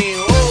 I mean,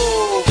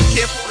 ooh,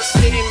 careful the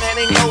city,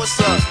 man, they know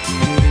what's up.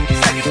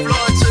 Second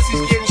floor,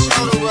 Tootsie's getting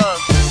shoulder up.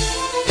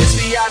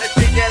 It's for y'all to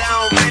think that I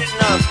don't read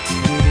enough.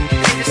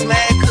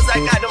 Mad cause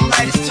I got the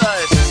Midas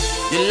touch.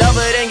 You love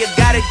her, then you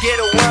gotta get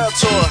a world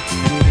tour.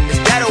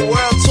 Is that a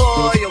world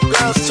tour or your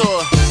girl's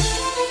tour?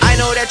 I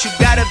know that you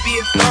gotta be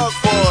a thug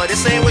for.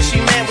 This ain't what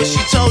she meant when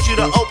she told you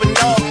to open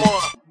up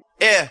more.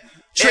 Yeah.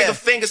 Trigger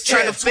fingers,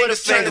 trigger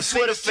fingers, fingers.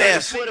 You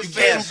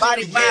getting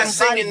body by a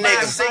singing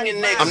nigga.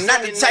 I'm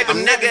not the type of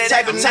nigga,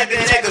 type of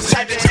nigga.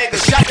 Shot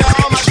to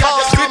all my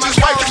dogs,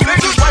 bitches, wiping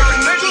niggas.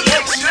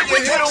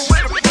 Hit them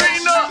with the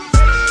brain up.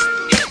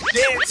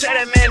 Then tell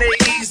that man to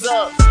ease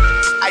up.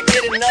 I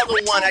did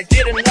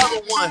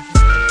another one.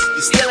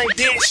 You still ain't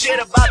did shit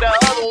about the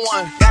other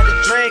one. Got the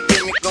drink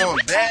in me going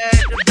back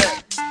to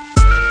back.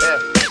 Yeah,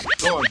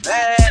 going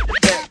back to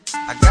back.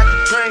 I got the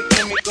drink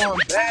in me going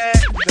back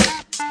to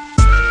back.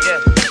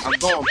 Yeah, I'm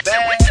going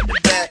back to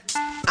back.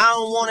 I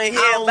don't wanna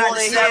hear about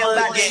the seven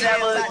again.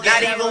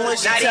 Not even when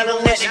she tell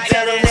him that she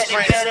better than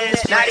friends.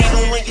 Not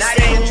even when you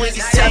say it, when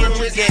you tell him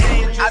again.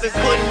 I've been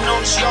putting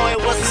on the show, it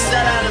was a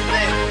sellout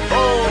event.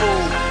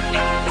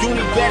 Oh, you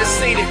need better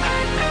see it.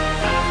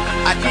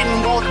 I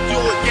didn't want to do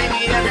it, gave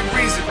me every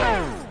reason.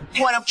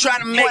 What I'm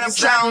trying to make it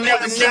sound,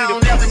 never need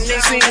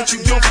it. See what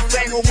you do for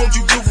fame, what would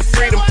you do for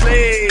freedom,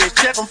 please?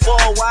 Check them for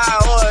a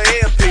while or an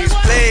earpiece,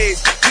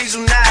 please. Please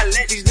do not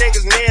let these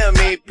niggas near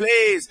me,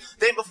 please.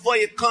 Think before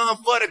you come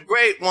for the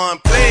great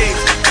one, please.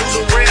 Who's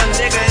a real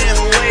nigga and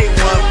a wait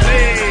one,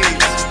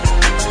 please?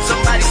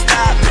 Somebody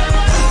stop me.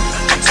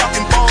 I'm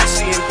talking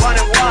bossy and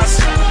running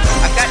wassy.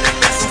 I got the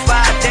best in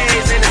 5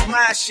 days and it's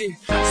my shit.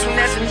 Soon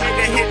as a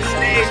nigga hit the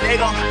stage, they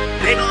gon'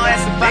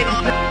 ask about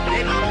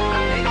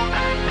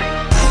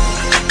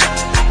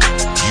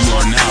You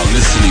are now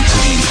listening to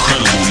the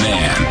incredible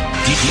man,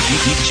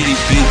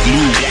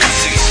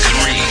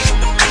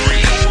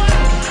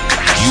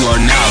 DJ.BigLou163. You are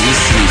now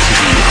listening to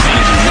the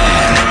incredible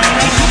man,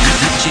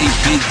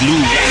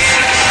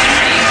 DJ.BigLou163.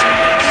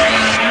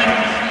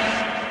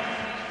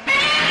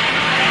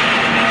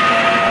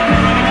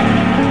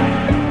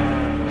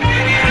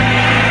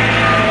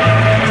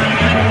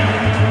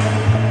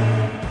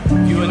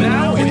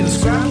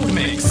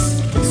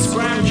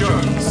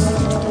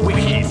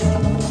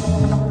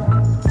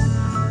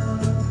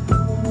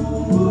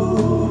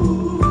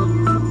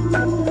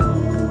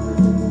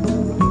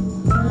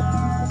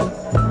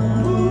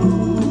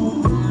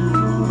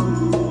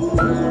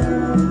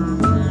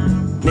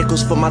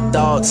 For my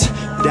thoughts,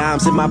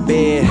 dimes in my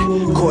bed,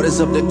 quarters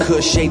of the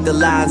kush shape the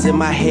lines in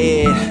my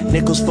head.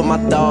 Nickels for my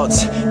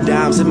thoughts,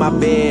 dimes in my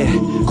bed,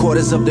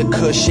 quarters of the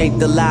kush shape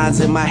the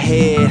lines in my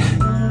head.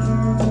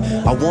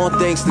 I want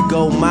things to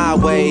go my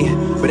way,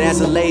 but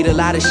as of late a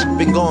lot of shit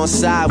been going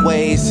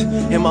sideways.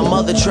 And my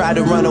mother tried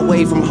to run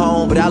away from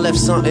home, but I left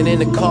something in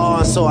the car,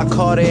 and so I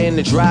caught her in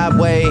the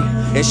driveway.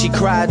 And she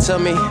cried to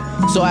me,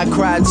 so I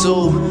cried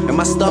too. And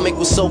my stomach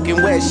was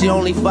soaking wet, she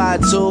only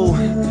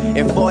 5'2".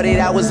 And 48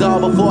 hours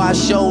all before I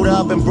showed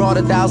up and brought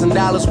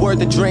 $1,000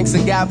 worth of drinks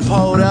and got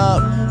pulled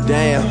up.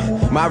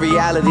 Damn, my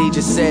reality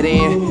just set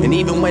in. And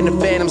even when the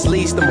phantoms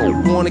least, the more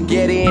wanna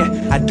get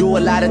in. I do a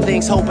lot of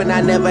things hoping I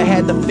never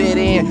had to fit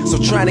in. So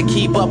trying to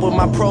keep up with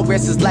my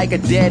progress is like a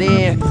dead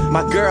end.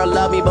 My girl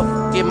love me, but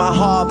f***ing my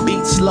heart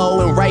beats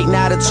slow. And right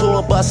now the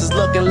tour bus is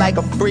looking like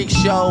a freak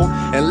show.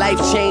 And life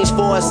changed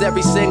for us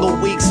every single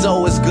week,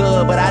 so it's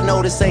good. But I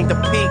know this ain't the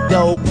peak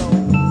though.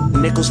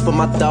 Nickels for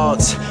my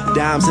thoughts,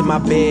 dimes in my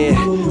bed.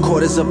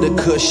 Quarters of the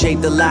kush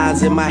shape the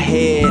lines in my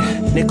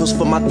head. Nickels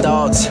for my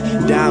thoughts,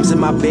 dimes in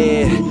my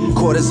bed.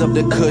 Quarters of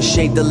the kush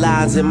shape the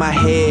lines in my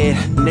head.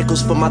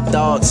 Nickels for my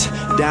thoughts,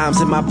 dimes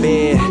in my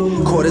bed.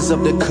 Quarters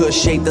of the kush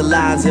shape the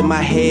lines in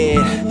my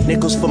head.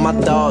 Nickels for my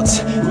thoughts,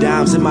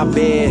 dimes in my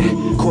bed.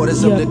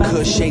 Quarters of the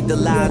kush shape the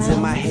lines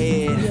in my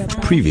head.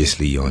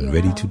 Previously on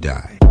Ready to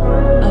Die.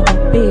 Of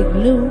a Big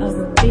Lou, of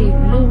a Big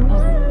Lou,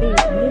 of a Big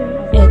Lou.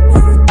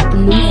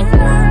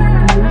 Exclusive.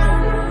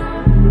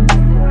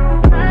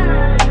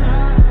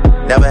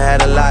 Never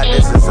had a lot,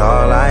 this is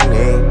all I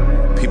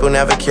need. People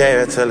never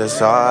care till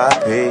it's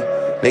R.I.P.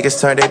 Niggas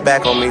turn their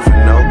back on me for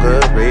no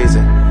good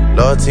reason.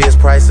 Loyalty is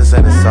priceless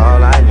and it's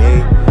all I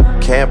need.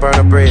 Can't burn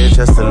a bridge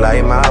just to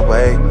light my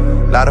way.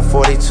 Lot of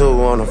 42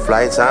 on the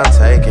flights I'm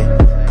taking.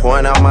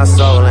 Pouring out my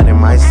soul and it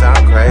might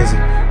sound crazy.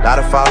 Lot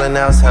of falling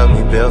outs help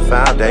me build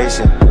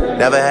foundation.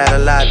 Never had a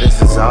lot,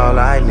 this is all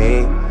I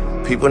need.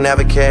 People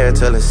never care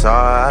till it's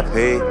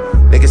R.I.P.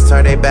 Niggas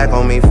turn their back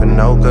on me for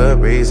no good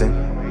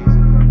reason.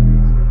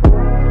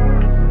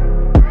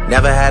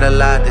 Never had a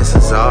lot, this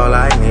is all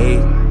I need.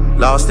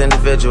 Lost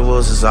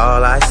individuals is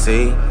all I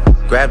see.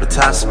 Grab the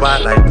top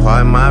spot like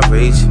part of my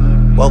reach.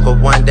 Woke up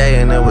one day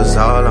and it was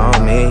all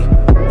on me.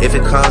 If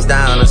it comes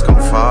down, it's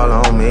gon' fall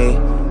on me.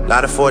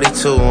 Lot of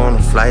 42 on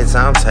the flights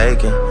I'm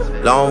taking.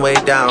 Long way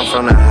down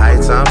from the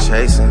heights I'm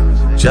chasing.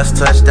 Just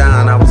touched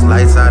down, I was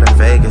lights out in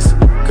Vegas.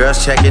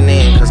 Girls checking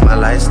in cause my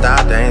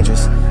lifestyle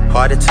dangerous.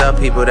 Hard to tell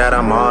people that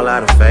I'm all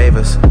out of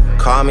favors.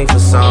 Call me for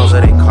songs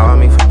or they call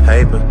me for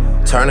paper.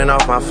 Turning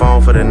off my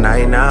phone for the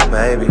night now,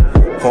 baby.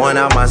 Pouring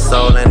out my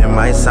soul and it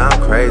might sound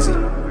crazy.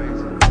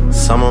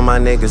 Some of my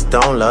niggas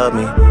don't love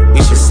me.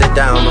 We should sit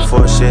down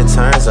before shit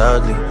turns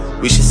ugly.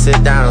 We should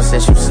sit down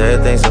since you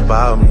said things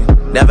about me.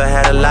 Never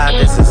had a lot,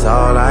 this is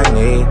all I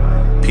need.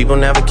 People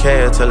never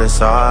care till it's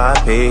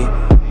R.I.P.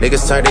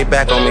 Niggas turn their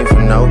back on me for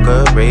no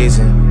good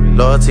reason.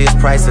 Loyalty is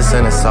priceless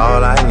and it's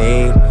all I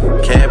need.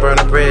 Can't burn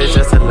a bridge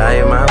just to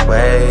light my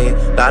way.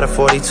 Lot of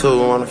 42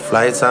 on the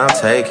flights I'm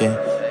taking.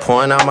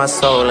 Pouring out my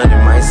soul and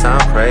it might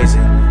sound crazy.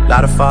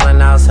 Lot of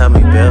falling outs help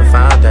me build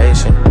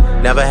foundation.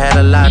 Never had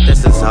a lot,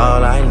 this is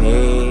all I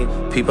need.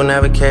 People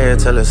never care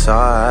till it's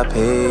R.I.P.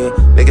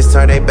 Niggas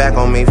turn their back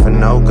on me for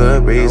no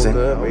good reason.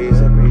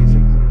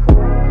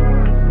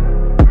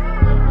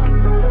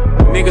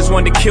 Niggas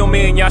wanted to kill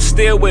me and y'all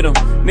still with them.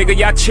 Nigga,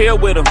 y'all chill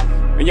with them.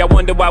 And y'all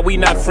wonder why we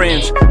not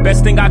friends.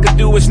 Best thing I could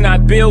do is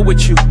not build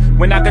with you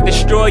when I could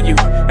destroy you.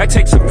 That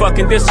takes some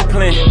fucking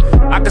discipline.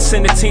 I could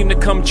send a team to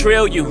come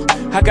drill you.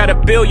 I got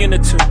 $1 billion or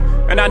 2,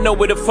 and I know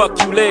where the fuck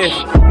you live.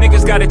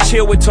 Niggas gotta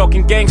chill with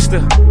talking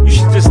gangster. You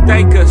should just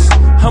thank us.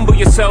 Humble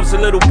yourselves a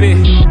little bit.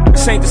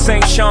 This ain't the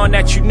same Sean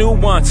that you knew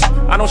once.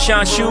 I don't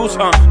shine shoes,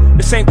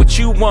 this ain't what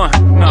you want,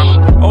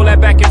 no. All that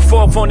back and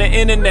forth on the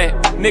internet.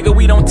 Nigga,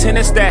 we don't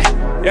tennis that.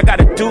 Y'all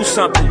gotta do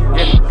something,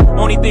 yeah.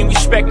 Only thing we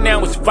respect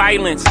now is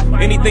violence.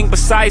 Anything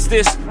besides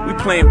this, we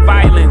playing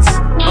violence,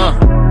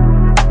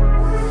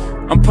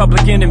 I'm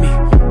public enemy.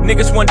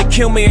 Niggas want to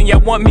kill me and y'all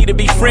want me to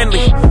be friendly.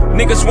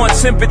 Niggas want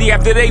sympathy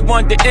after they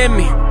want to end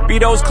me. Be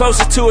those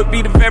closest to it,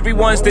 be the very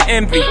ones to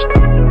envy.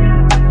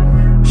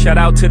 Shout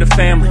out to the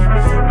family.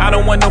 I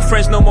don't want no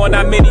friends no more,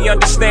 not many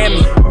understand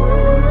me.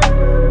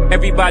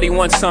 Everybody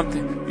wants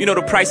something. You know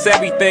the price of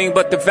everything,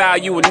 but the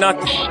value of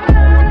nothing.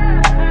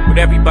 With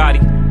everybody,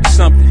 it's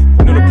something.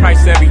 You know the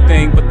price of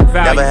everything, but the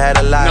value. Never had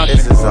a lot, nothing.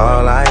 This is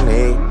all I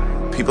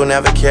need. People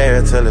never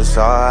care till it's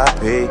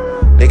R.I.P.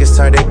 Niggas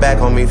turn their back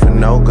on me for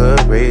no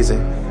good reason.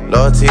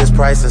 Loyalty is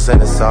priceless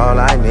and it's all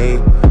I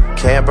need.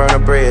 Can't burn a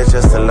bridge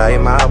just to light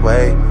my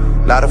way.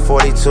 Lot of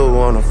 42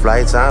 on the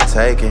flights I'm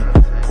taking.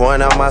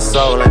 Pouring out my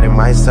soul and it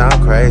might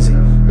sound crazy.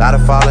 Lot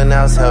of falling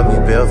outs help me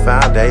build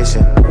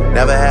foundation.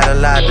 Never had a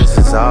lot, this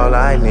is all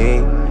I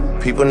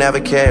need. People never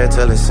care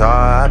till it's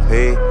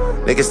R.I.P.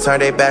 Niggas turn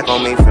their back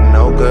on me for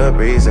no good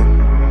reason.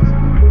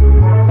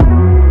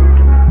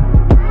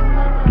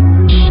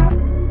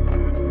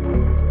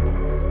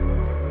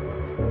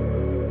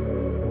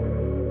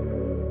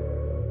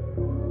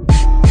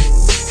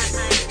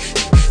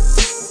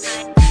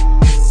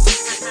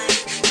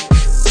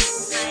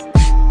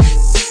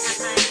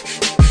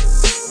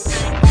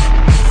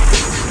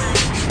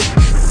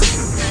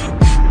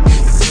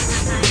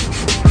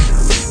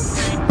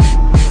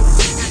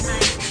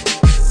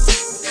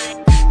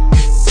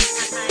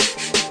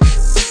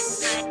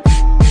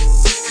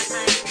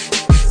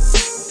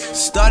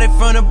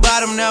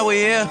 Now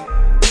we here.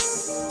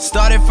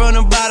 Started from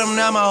the bottom,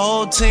 now my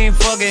whole team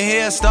fucking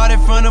here. Started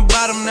from the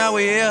bottom, now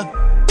we here.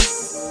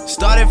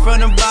 Started from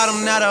the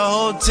bottom, now the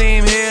whole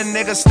team here.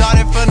 Nigga,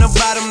 started from the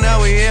bottom,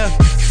 now we here.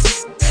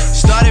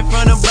 Started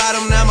from the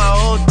bottom, now my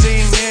whole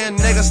team here.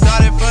 Nigga,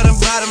 started from the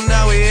bottom,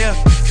 now we here.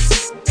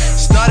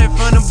 Started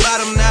from the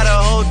bottom, now the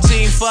whole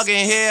team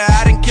fucking here.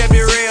 I done kept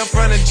it real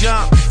from the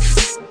jump.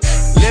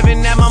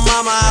 Living at my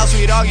mama's house,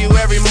 we'd argue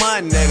every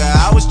month, nigga.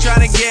 I was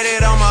trying to get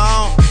it on my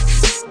own.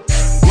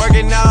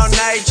 Working all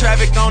night,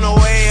 traffic on the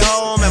way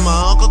home, and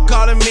my uncle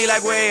calling me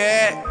like, where you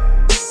at?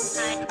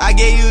 I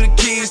gave you the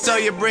keys, so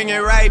you bring it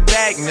right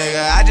back,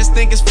 nigga. I just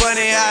think it's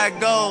funny how it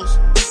goes.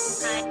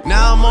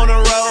 Now I'm on the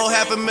road,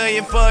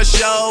 $500,000 for a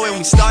show. And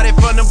we started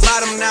from the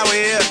bottom, now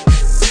we're here.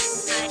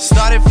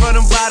 Started from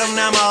the bottom,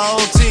 now my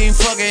whole team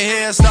fucking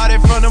here.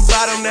 Started from the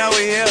bottom, now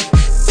we here.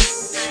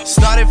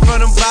 Started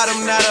from the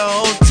bottom, now the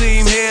whole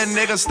team here,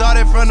 nigga.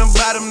 Started from the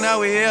bottom, now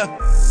we here.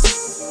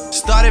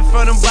 Started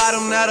from the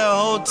bottom, now the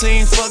whole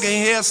team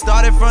fucking here.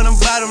 Started from the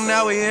bottom,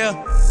 now we here.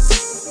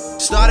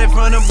 Started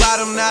from the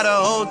bottom, now the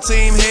whole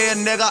team here,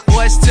 nigga.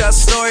 Always tell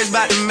stories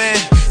about the man.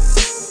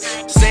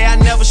 Say I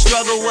never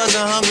struggled,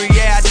 wasn't hungry,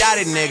 yeah, I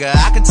doubt it, nigga.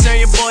 I could turn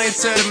your boy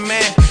into the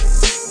man.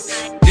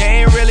 There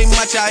ain't really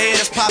much out here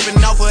that's popping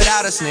off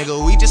without us, nigga.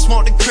 We just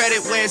want the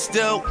credit where it's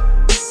due.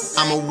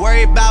 I'ma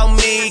worry about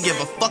me, give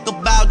a fuck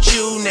about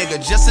you,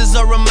 nigga. Just as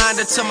a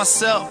reminder to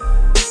myself,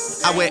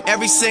 I wear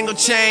every single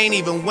chain,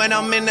 even when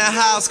I'm in the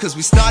house. Cause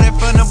we started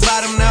from the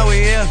bottom, now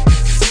we here.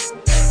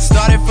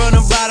 Started from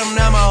the bottom,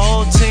 now my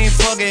whole team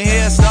fucking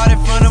here. Started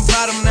from the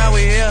bottom, now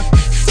we here.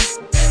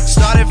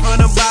 Started from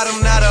the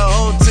bottom, now the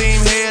whole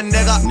team here,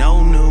 nigga.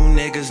 No new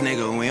niggas,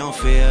 nigga, we don't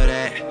feel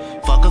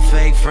that. Fuck a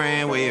fake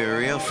friend, where your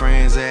real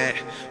friends at?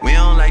 We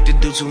don't like to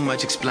do too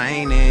much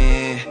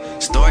explaining.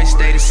 Story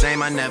stay the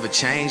same, I never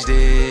changed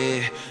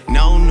it.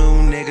 No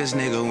new niggas,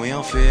 nigga, we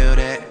don't feel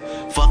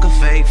that. Fuck a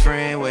fake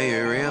friend, where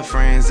your real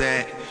friends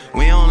at?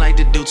 We don't like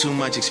to do too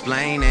much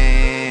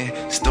explaining.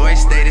 Story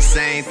stay the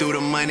same through the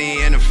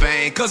money and the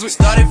fame. Cause we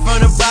started from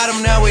the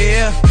bottom, now we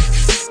here.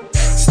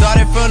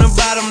 Started from the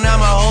bottom, now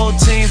my whole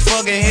team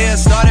fucking here.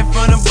 Started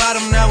from the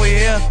bottom, now we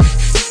here.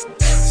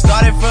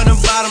 Started from the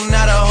bottom,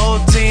 now the whole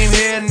team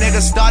here, nigga.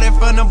 Started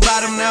from the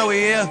bottom, now we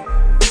here.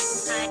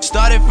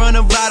 Started from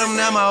the bottom,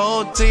 now my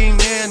whole team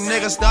here,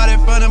 nigga. Started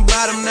from the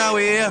bottom, now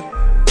we here.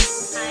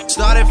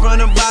 Started from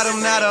the bottom,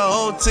 now the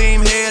whole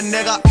team here,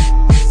 nigga.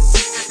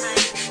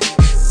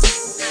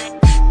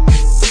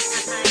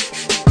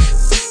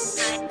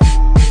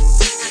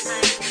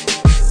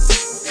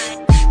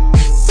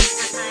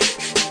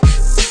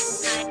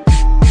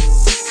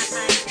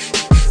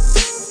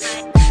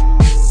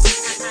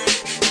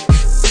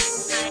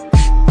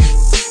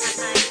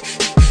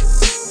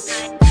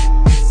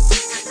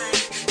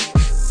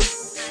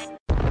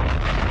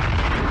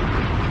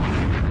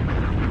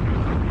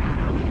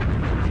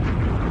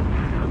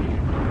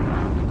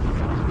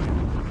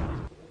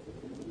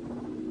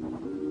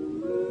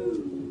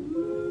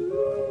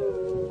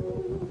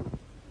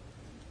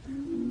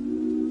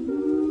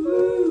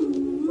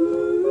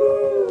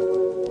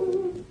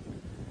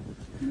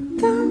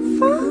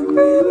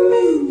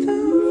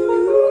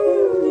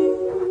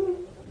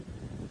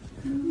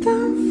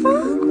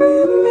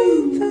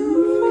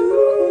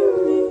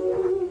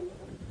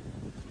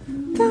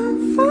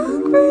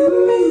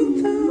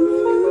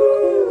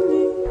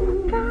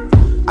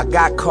 I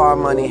got car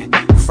money,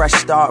 fresh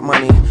start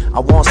money. I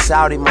want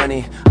Saudi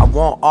money, I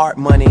want art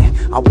money.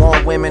 I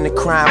want women to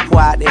cry and pour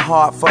out their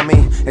heart for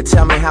me and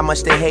tell me how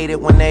much they hate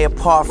it when they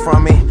apart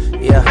from me.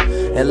 Yeah,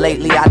 and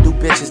lately I do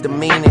bitches the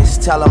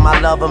meanest. Tell them I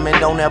love them and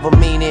don't ever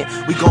mean it.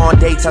 We go on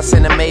dates, I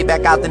send a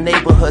Maybach out the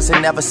neighborhoods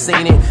and never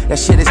seen it. That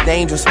shit is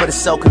dangerous, but it's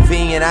so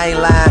convenient, I ain't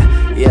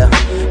lying. Yeah,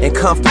 and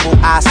comfortable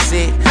I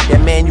sit.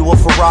 That manual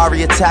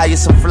Ferrari, Italian,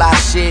 some fly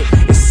shit.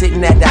 It's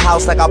sitting at the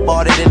house like I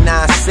bought it in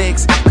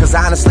 9-6. Cause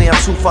honestly,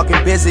 I'm too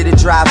fucking busy to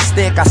drive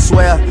stick. I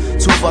swear,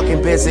 too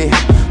fucking busy.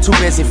 Too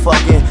busy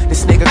fucking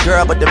this nigga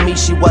girl, but to me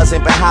she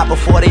wasn't. But hot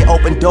before they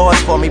opened doors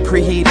for me.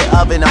 Preheated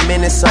oven, I'm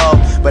in it so.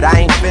 But I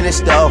ain't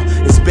finished though,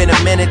 it's been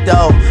a minute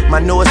though. My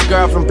newest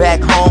girl from back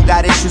home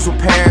got issues with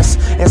parents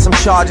and some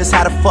charges,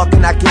 how the fuck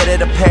can I get her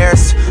to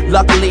Paris?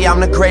 Luckily I'm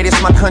the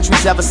greatest my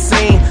country's ever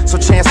seen, so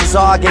chances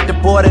are I get the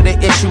border to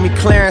issue me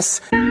clearance.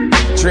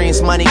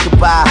 Dreams money could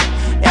buy,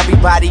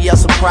 everybody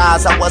else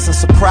surprised, I wasn't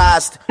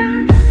surprised.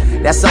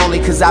 That's only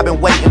cause I've been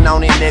waiting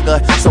on it,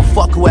 nigga. So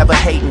fuck whoever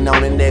hating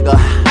on it, nigga.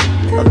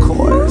 Of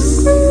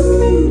course.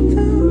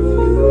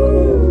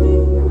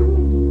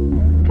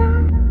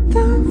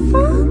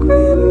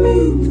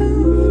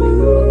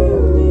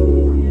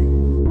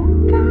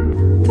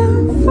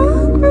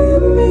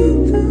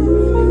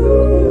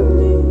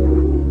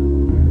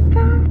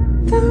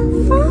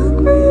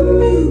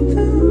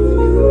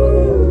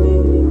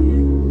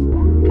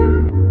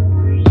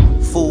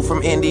 Fool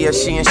from India,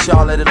 she in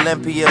Charlotte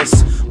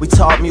Olympias. We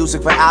talk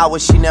music for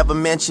hours, she never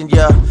mentioned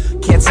ya.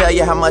 Can't tell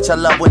you how much I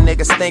love when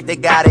niggas think they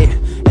got it.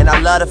 And I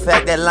love the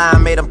fact that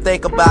line made them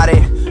think about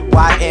it.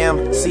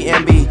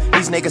 YMCMB,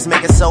 these niggas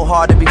make it so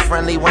hard to be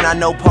friendly when I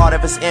know part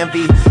of it's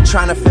envy.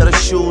 Trying to fill the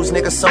shoes,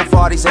 niggas so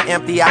far these are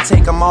empty. I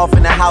take them off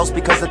in the house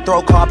because the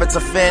throw carpet's a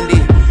Fendi.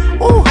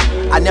 Ooh,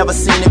 I never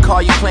seen the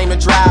car you claim to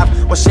drive.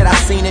 Well shit, I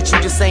seen it,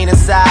 you just ain't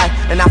inside.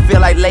 And I feel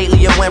like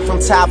lately it went from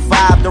top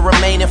 5 to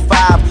remaining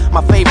 5.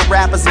 My favorite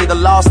rappers either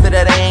lost it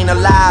or they ain't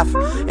alive.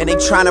 And they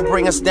tryna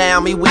bring us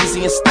down, me,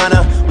 Weezy and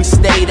Stunner. We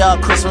stayed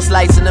up, Christmas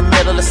lights in the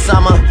middle of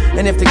summer.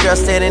 And if the girl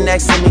standing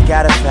next to me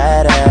got a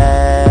fat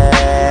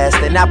ass,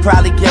 then I'd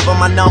probably give her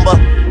my number.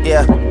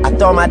 Yeah, I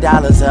throw my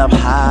dollars up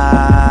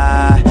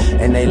high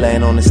and they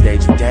laying on the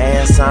stage to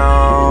dance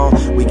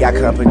on. We got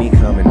company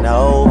coming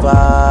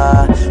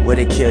over. Would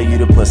it kill you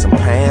to put some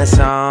pants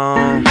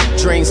on?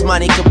 Dreams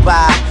money could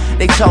buy.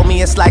 They told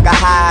me it's like a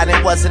high and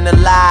it wasn't a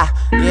lie.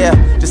 Yeah,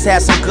 just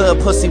had some good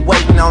pussy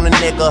waiting on a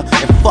nigga,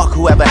 and fuck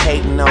whoever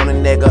hating on a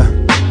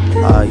nigga.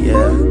 Oh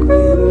yeah.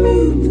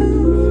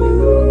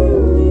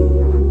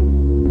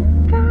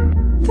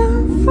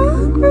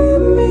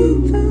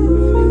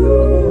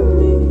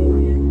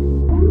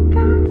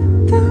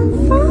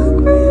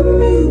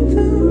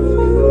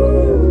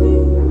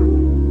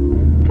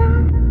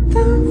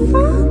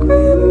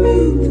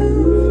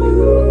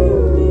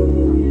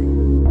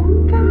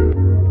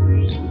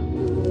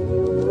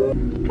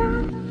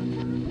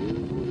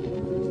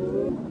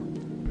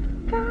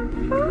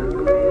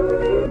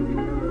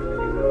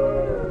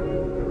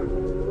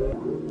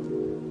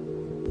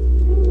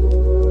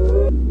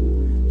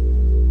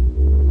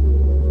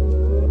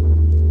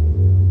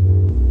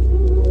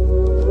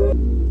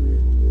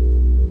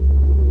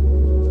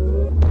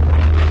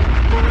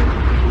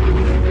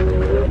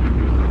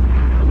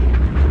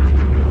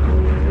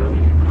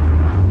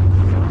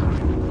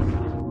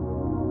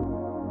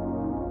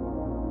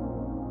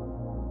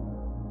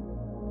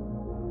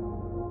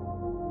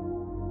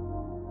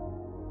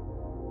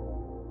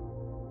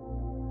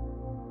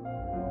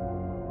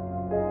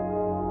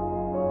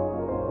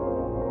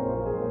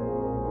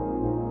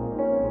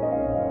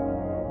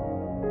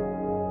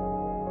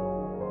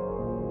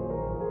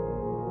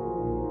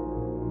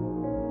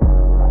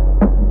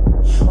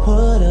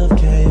 Would've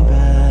came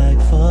back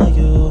for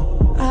you.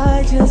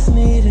 I just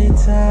needed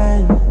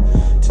time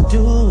to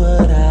do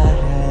what I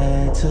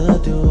had to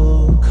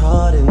do.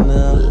 Caught in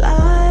the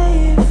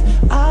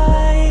life,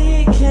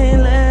 I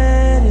can't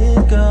let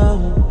it go.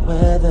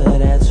 Whether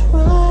that's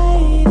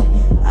right,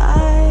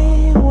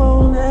 I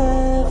won't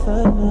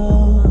ever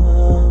know.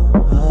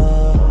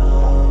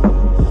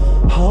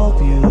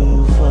 Hope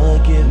you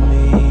forgive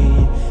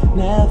me.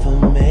 Never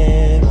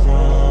meant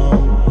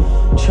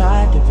wrong.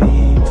 Tried to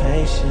be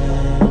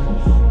patient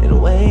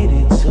and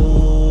waited too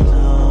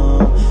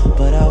long,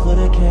 but I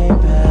would've came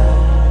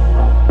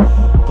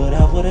back. But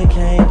I would've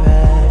came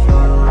back.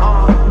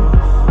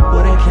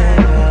 Would've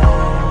came back.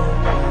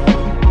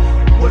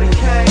 Would've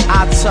came back.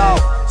 I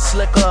talk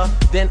slicker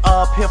than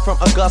up here from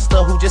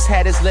Augusta, who just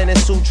had his linen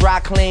suit dry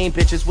clean.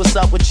 Bitches, what's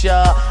up with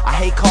ya? I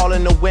hate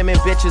calling the women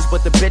bitches,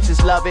 but the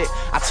bitches love it.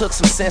 I took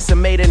some sense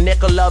and made a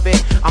nickel of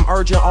it. I'm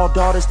urging all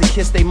daughters to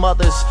kiss their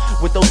mothers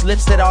with those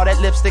lips that all that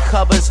lipstick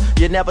covers.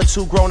 You're never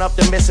too grown up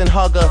to miss and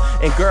hugger,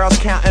 and girls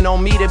counting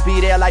on me to be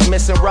there like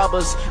missing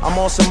rubbers. I'm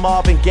on some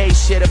Marvin Gaye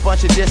shit, a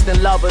bunch of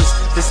distant lovers.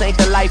 This ain't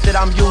the life that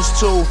I'm used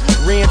to.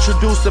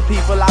 Reintroduce the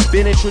people I've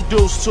been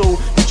introduced to.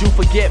 Did you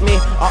forget me,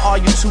 or are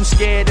you too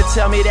scared to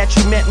tell me that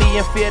you met me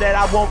in fear that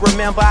I won't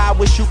remember? I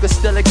wish you could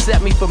still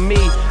accept me for me.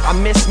 I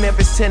miss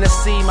Memphis,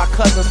 Tennessee, my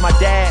cousins, my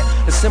dad.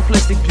 The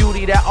simplistic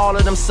beauty that all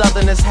of them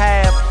Southerners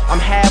have. I'm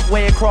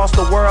halfway across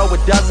the world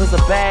with dozens of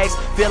bags,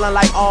 feeling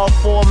like all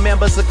four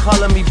members are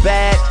calling me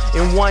bad.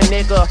 In one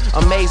nigga,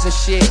 amazing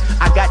shit.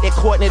 I got that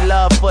Courtney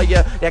love for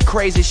you, that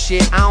crazy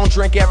shit. I don't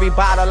drink every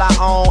bottle I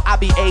own, I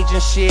be aging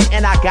shit.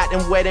 And I got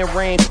them wedding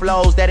ring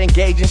flows, that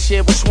engaging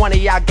shit. Which one of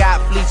y'all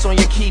got fleets on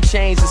your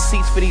keychains and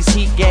seats for these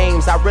heat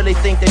games? I really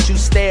think that you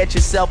stare at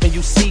yourself and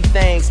you see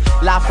things.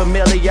 La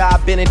Familia,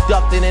 I've been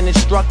inducted and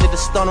instructed to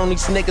stun on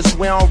these niggas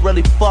we don't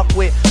really fuck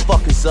with.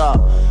 Fuckers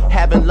up.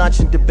 Having lunch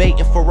and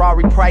debating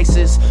Ferrari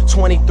prices.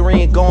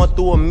 23 and going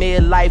through a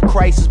midlife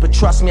crisis. But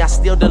trust me, I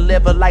still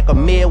deliver like a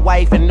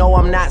midwife. And no,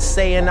 I'm not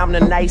saying I'm the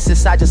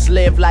nicest, I just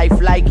live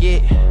life like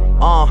it.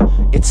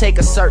 It take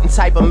a certain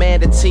type of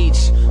man to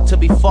teach, to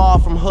be far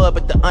from hood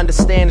but to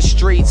understand the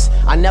streets.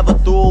 I never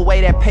threw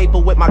away that paper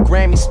with my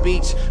Grammy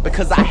speech,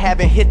 because I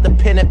haven't hit the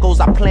pinnacles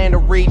I plan to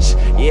reach.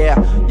 Yeah,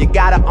 you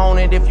gotta own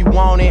it if you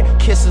want it.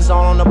 Kisses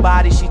all on the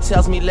body, she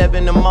tells me live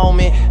in the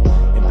moment.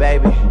 And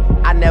baby,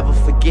 I never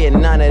forget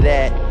none of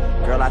that.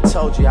 Girl, I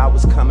told you I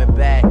was coming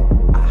back.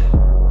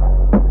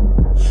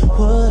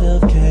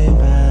 Would've came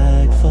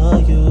back for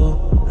you.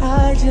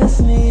 I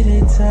just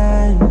needed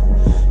time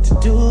to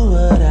do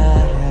what I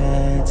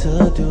had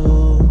to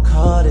do.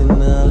 Caught in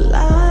the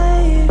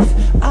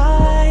life,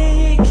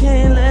 I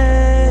can't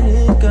let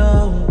it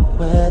go.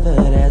 Whether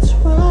that's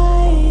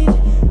right,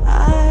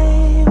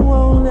 I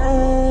won't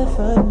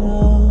ever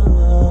know.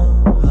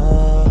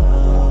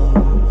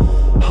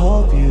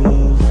 Hope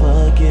you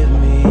forgive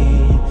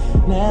me.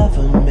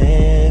 Never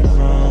meant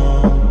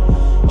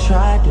wrong.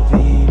 Tried to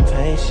be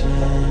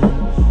patient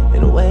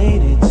and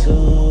waited too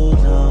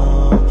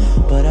long,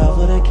 but I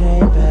would've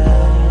came back.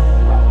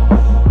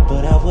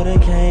 But I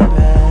would've came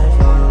back.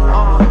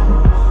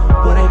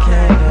 Would've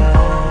came back.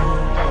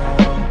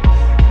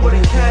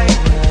 Would've came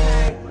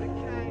back.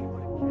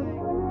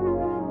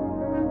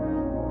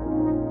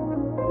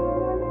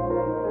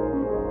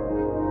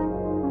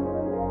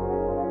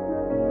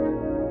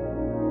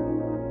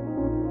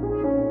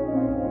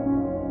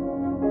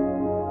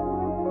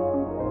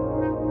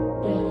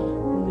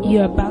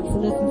 You're about to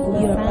listen to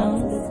the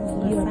sound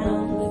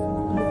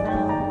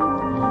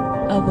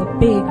of a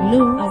Big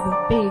Lou.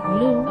 Big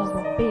Lou,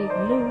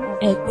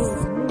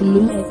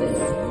 exclusive.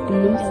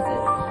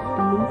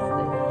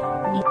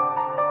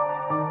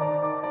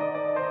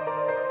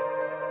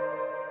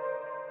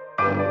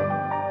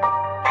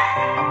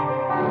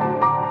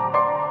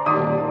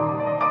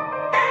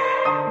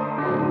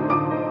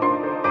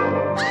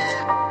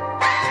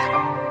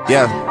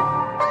 Yeah.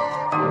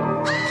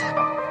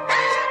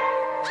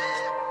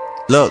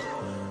 Look.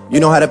 You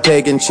know how the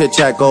pagan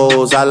chit-chat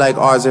goes. I like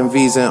R's and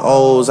V's and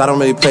O's. I don't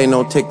really play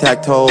no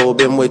tic-tac-toe.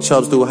 Been with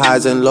chubs through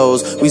highs and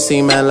lows. We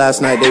seen man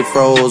last night, they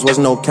froze.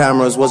 Wasn't no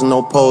cameras, wasn't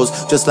no pose.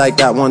 Just like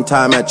that one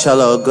time at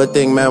Cella. A good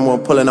thing, man, we're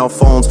pulling out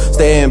phones.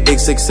 Stay in big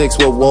 6'6"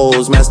 with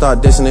woes. Man,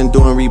 start dissing and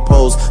doing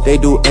repos. They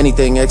do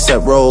anything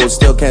except roads.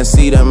 Still can't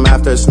see them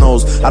after it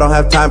snows. I don't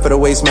have time for the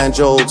waste man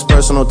jokes.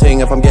 Personal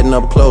thing if I'm getting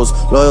up close.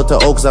 Loyal to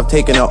O cause I've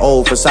taken an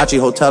O. Versace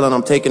Hotel and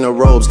I'm taking the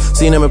robes.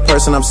 Seen them in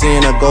person, I'm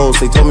seeing a ghost.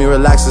 They told me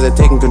relax as they're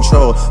taking control.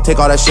 Take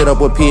all that shit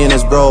up with P and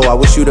his bro. I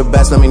wish you the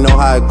best, let me know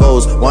how it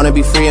goes. Wanna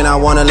be free and I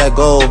wanna let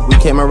go. We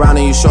came around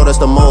and you showed us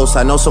the most.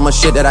 I know so much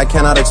shit that I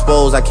cannot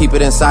expose. I keep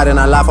it inside and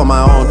I laugh on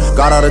my own.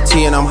 Got all the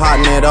tea and I'm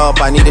hotting it up.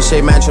 I need a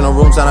shade mansion, the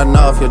room's not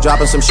enough. You're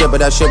dropping some shit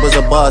but that shit was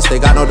a bust. They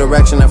got no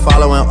direction, they're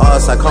following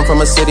us. I come from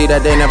a city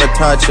that they never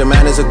touch. Your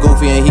man is a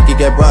goofy and he could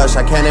get brushed.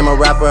 I can't name a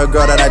rapper or a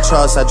girl that I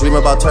trust. I dream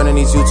about turning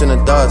these youths into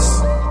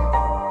dust.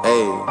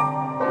 Hey.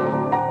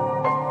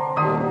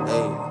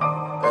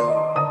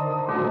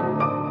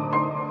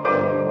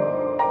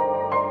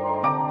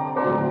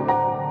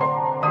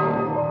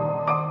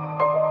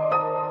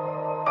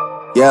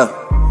 Yeah.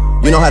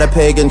 You know how the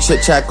pagan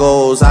chit-chat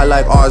goes. I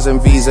like R's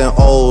and V's and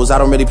O's. I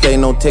don't really play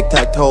no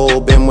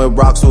tic-tac-toe. Been with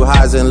rocks through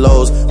highs and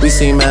lows. We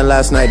seen man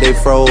last night, they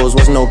froze.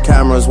 Wasn't no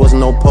cameras,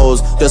 wasn't no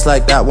pose. Just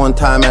like that one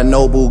time at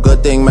Nobu.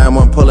 Good thing, man,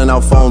 we're pulling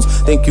out phones.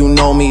 Think you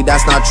know me,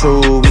 that's not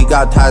true. We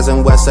got ties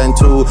in West End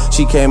too.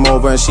 She came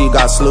over and she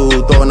got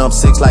slew. Throwing up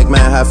 6 like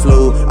man had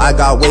flu. I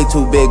got way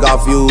too big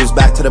off views.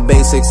 Back to the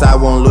basics, I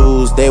won't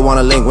lose. They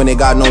wanna link when they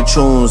got no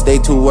tunes. They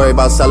too worried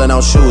about selling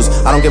out shoes.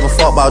 I don't give a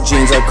fuck about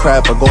jeans or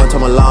crap. Or going to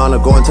Milan or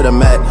going to the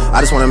Met.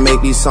 I just wanna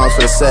make these songs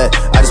for the set.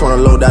 I just wanna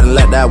load that and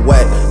let that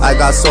wet. I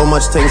got so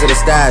much things in the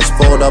stash.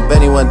 Fold up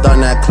anyone done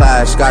that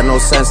clash. Got no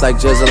sense like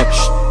Jizzle.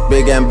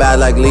 Big and bad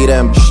like lead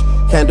them.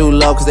 Can't do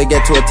love cause they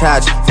get too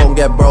attached. Phone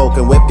get broke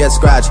and whip get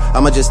scratched.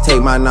 I'ma just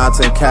take my knots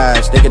and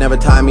cash. They can never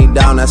tie me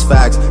down, that's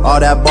facts. All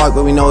that bark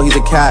but we know he's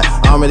a cat.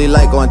 I don't really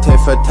like going tit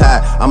for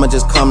tat. I'ma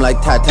just come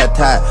like tat tat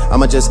tat.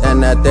 I'ma just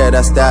end that there,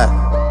 that's that.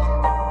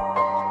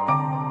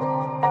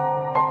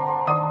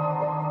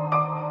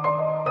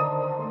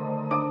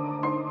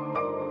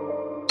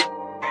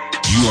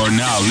 You are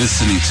now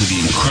listening to the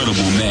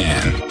incredible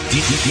man,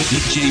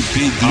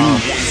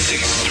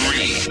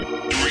 DJ.BigLou163.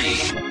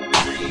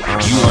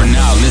 You are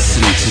now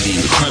listening to the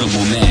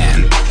incredible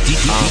man,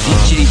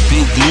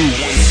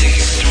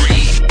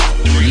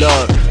 DJ.BigLou163.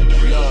 Look,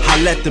 I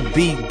let the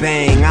beat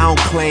bang, I don't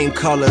claim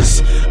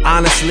colors.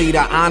 Honestly,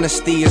 the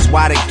honesty is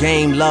why the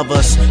game love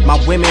us. My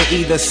women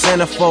either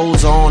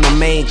centerfolds or on the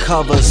main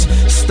covers.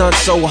 Stunt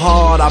so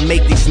hard, I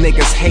make these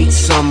niggas hate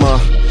summer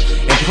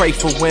and pray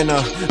for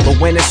winter. But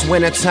when it's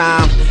winter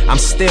time, I'm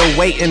still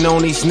waiting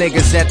on these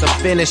niggas at the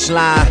finish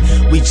line.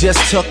 We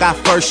just took our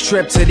first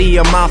trip to the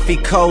Amalfi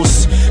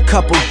Coast.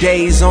 Couple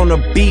days on the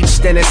beach,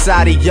 then it's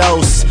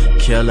adios.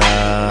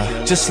 Killer,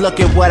 just look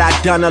at what I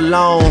done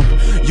alone.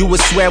 You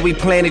would swear we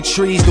planted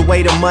trees the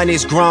way the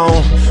money's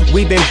grown.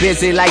 We been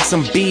busy like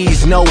some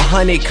bees, no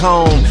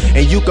honeycomb.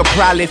 And you could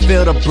probably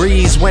feel the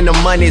breeze when the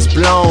money's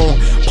blown.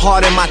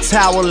 Pardon my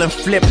towel and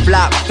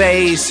flip-flop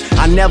phase.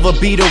 I never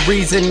be the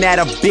reason that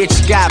a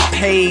bitch got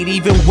paid.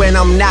 Even when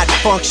I'm not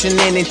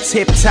functioning in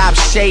tip-top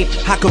shape,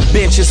 I could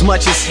bench as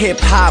much as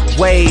hip-hop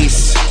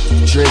weighs.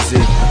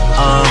 Drizzy,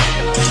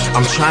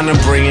 I'm trying to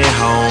bring it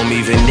home.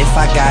 Even if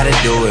I gotta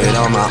do it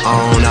on my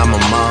own, I'm a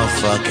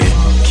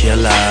motherfucking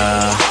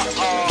killer.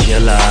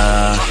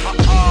 Killer,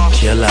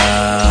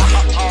 killer,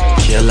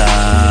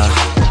 killer.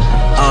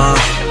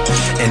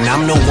 And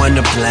I'm the one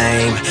to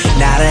blame.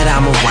 Now that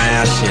I'm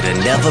around, shit'll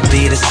never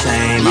be the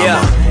same. I'm a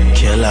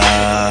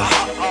killer,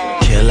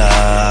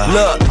 killer,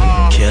 look,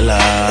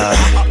 killer,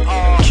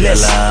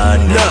 killer,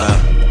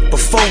 nigga.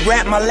 Before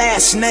rap, my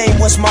last name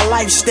was my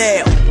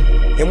lifestyle.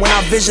 And when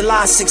I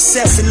visualize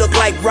success, it look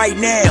like right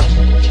now.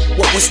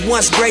 What was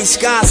once gray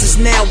skies is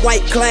now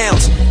white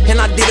clouds.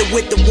 And I did it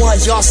with the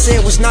ones y'all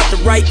said was not the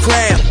right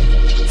crowd.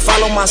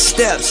 Follow my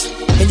steps,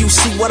 and you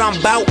see what I'm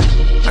about.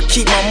 I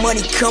keep my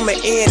money coming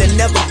in and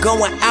never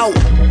going out.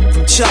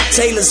 From Chuck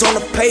Taylors on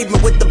the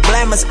pavement with the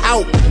blammers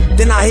out.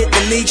 Then I hit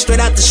the league straight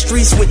out the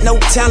streets with no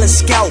talent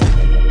scout.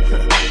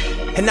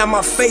 And now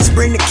my face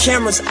bring the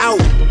cameras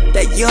out.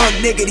 That young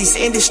nigga these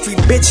industry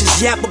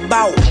bitches yap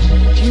about.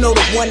 You know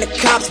the one the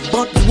cops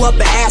bump you up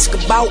and ask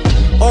about.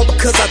 All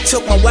because I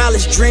took my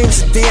wildest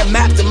dreams and then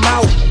mapped them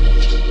out.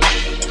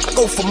 I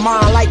go for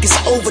mine like it's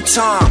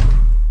overtime.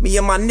 Me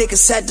and my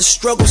niggas had to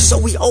struggle so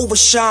we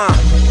overshine.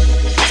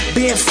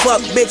 Being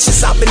fuck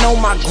bitches, I've been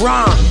on my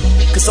grind.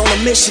 Cause on a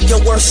mission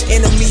your worst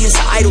enemy is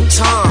idle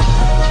time.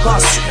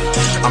 hustle.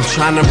 I'm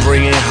trying to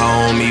bring it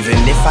home, even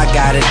if I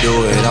gotta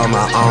do it on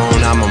my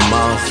own. I'm a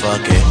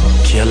motherfucking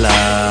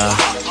killer,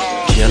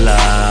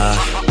 killer,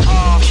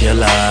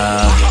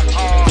 killer,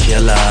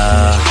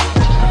 killer.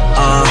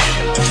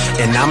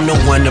 And I'm the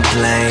one to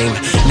blame.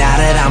 Now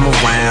that I'm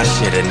around,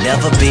 shit'll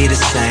never be the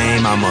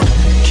same. I'm a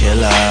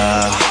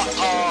killer,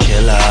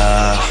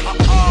 killer,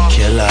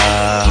 killer,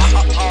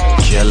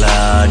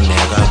 killer,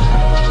 nigga.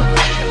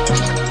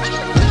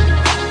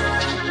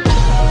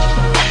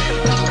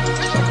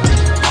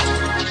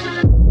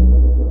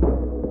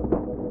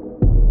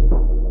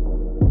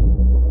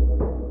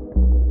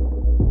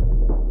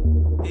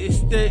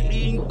 It's the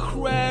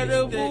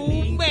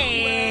incredible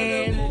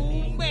man.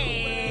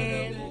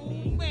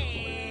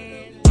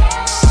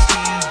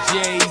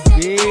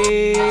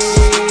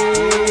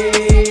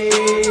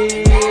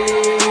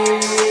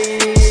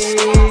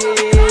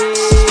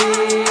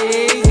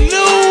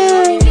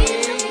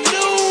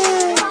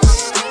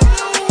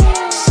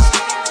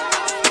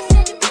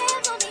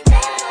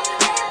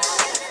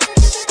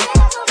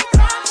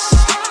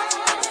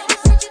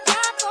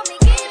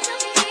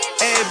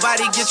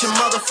 Everybody get your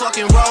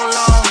motherfucking roll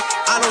on.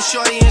 I know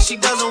shorty and she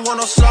doesn't want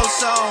no slow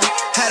song.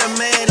 Had a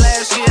man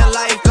last year,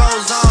 life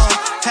goes on.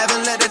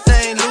 Haven't let that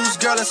thing loose,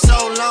 girl, in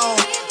so long.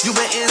 You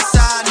been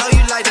inside, know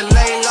you like to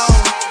lay low.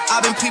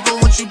 I've been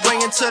peeping what you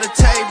bringing to the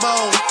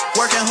table.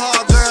 Working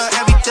hard, girl,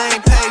 everything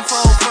paid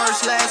for.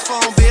 First, last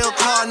phone bill,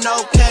 car,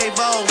 no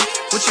cable.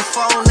 With your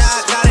phone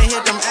out, gotta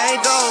hit them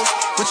angles.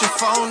 With your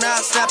phone out,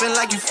 snapping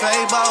like you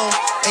Fable.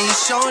 And you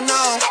showing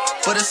off,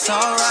 but it's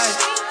alright.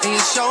 And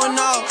you showing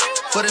off,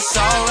 but it's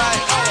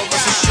alright.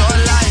 It's a short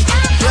life,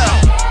 yeah.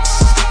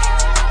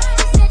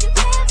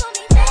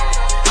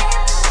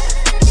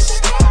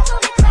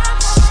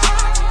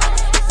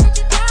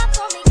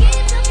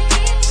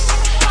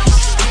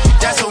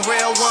 That's a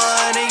real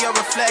one in your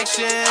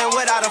reflection.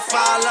 Without a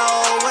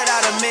follow,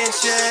 without a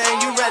mention.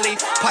 You really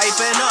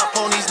piping up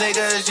on these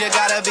niggas. You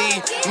gotta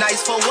be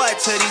nice for what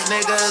to these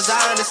niggas?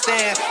 I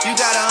understand. You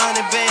got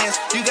 100 bands,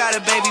 you got a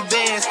baby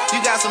bands,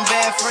 you got some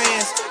bad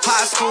friends.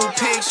 High school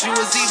pics, you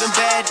was even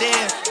bad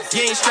then.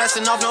 You ain't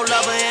stressing off no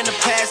lover in the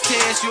past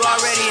tense. You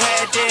already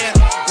had them.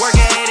 Work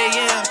at 8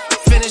 a.m.,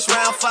 finish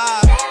round 5.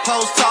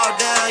 Hoes talk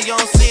down, you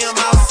don't see them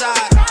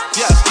outside.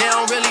 Yeah, they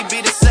don't really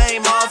be the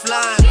same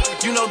offline.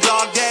 You know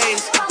dog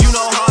days, you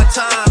know hard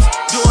times.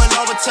 Doing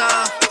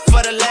overtime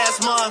for the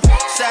last month.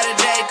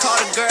 Saturday, call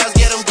the girls,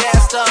 get them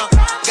gassed up.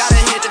 Gotta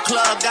hit the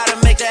club, gotta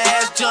make the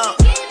ass jump.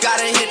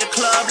 Gotta hit the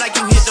club like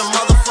you hit the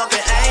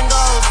motherfucking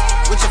angles.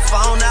 With your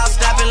phone out,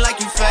 snapping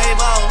like you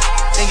Fable.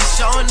 And you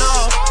showing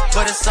off,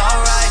 but it's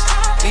alright.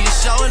 And you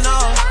showing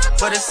off,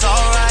 but it's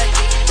alright.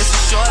 It's a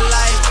short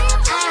life.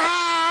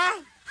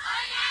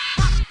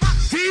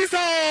 These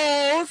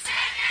hoes,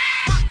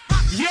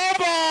 your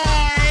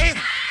boy,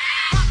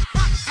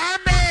 I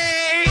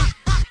made.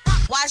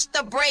 Watch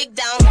the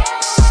breakdown.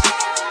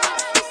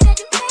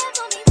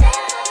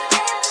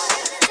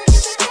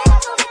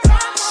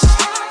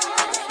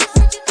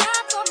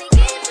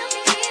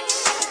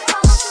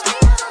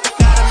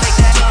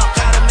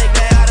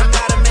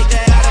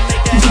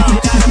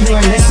 You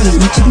are listening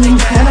to the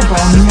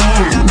incredible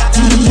man,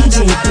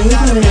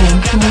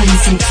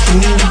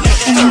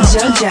 DJ.BigLou163 and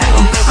JoJo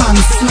on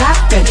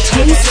Slap the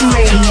Taste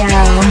Radio.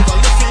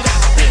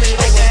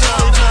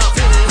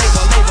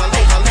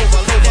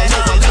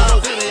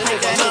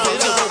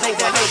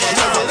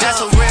 That's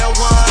a real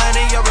one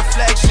in your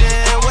reflection.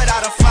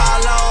 Without a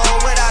follow,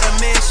 without a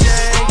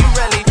mention. You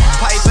really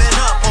piping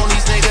up on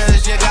these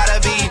niggas. You gotta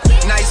be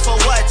nice for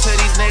what to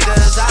these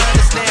niggas? I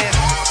understand.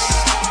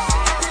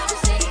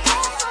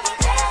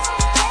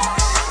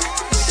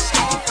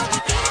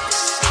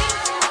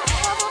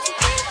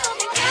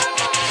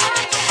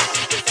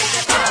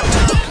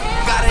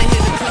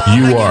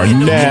 You are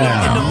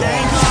now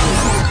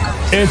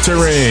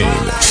entering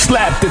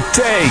Slap the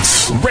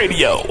Taste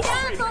Radio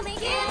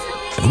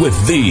with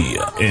the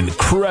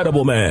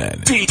incredible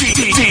man,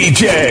 DJ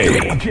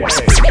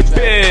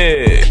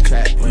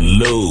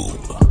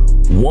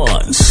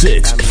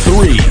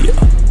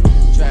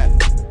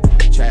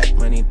BigLou163. Trap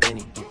money,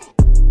 Benny.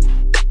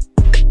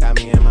 Got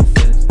me in my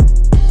feelings.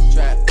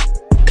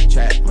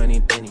 Trap money,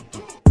 Benny.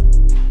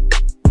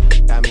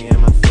 Got me in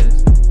my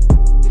feelings.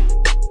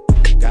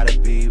 Gotta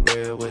be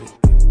real with it.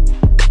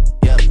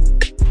 Yeah.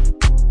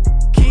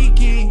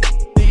 Kiki,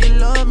 do you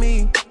love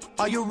me?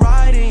 Are you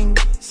riding?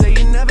 Say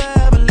you never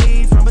ever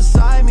leave from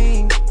beside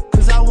me.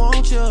 Cause I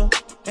want you,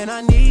 and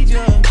I need you.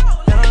 And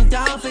I'm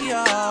down for you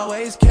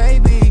always,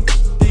 KB.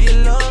 Do you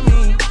love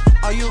me?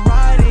 Are you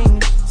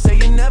riding? Say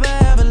you never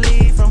ever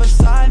leave from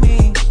beside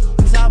me.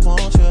 Cause I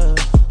want you,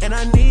 and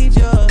I need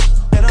you.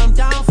 And I'm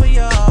down for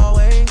you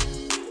always.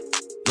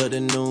 Look,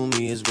 the new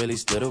me is really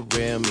still the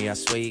real me. I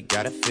swear you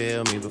gotta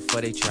feel me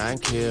before they try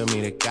and kill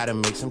me. They gotta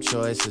make some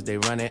choices, they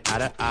running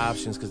out of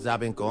options. Cause I've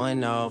been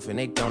going off and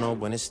they don't know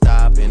when to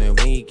stop. And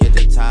when you get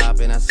to the top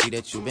and I see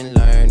that you've been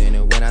learning.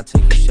 And when I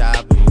take you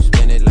shopping, you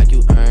spend it like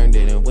you earned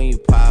it. And when you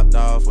popped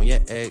off on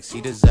your ex,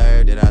 he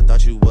deserved it. I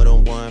thought you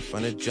would've won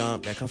from the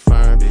jump, that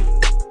confirmed it.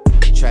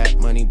 trap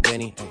money,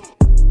 Benny.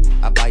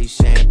 I buy you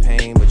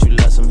champagne, but you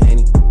love some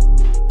Henny.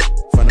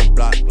 From the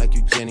block like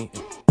you Jenny.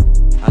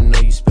 I know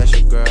you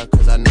special, girl,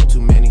 cause I know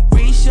too many.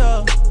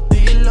 Risha, do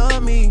you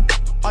love me?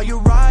 Are you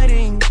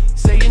riding?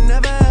 Say you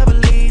never ever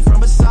leave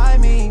from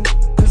beside me.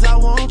 Cause I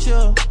want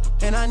you,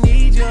 and I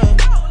need you.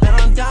 And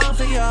I'm down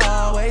for you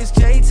always,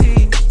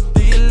 JT.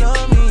 Do you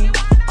love me?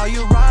 Are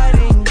you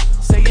riding?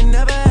 Say you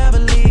never ever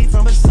leave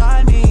from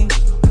beside me.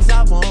 Cause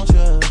I want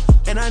you,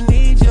 and I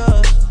need you.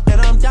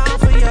 And I'm down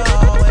for you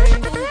always.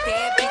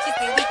 Bad bitches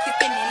and we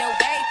kissing in a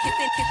way.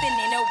 Kissing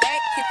in a way.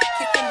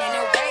 Kissing in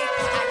a way.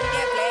 I need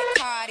that black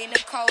card in the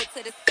code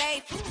to the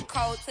safe.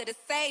 Code to the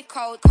safe.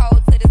 Code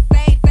to the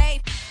safe.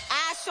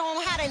 I show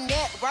them how to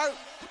network.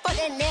 For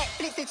that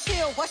Netflix and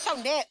chill, what's your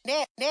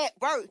net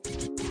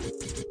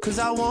worth? Cause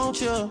I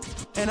want you,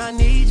 and I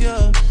need you.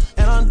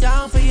 And I'm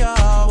down for you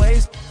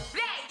always.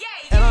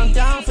 And I'm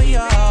down for you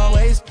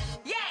always.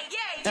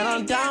 And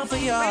I'm down for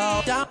you,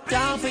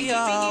 down for you,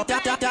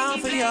 down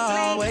for you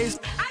always.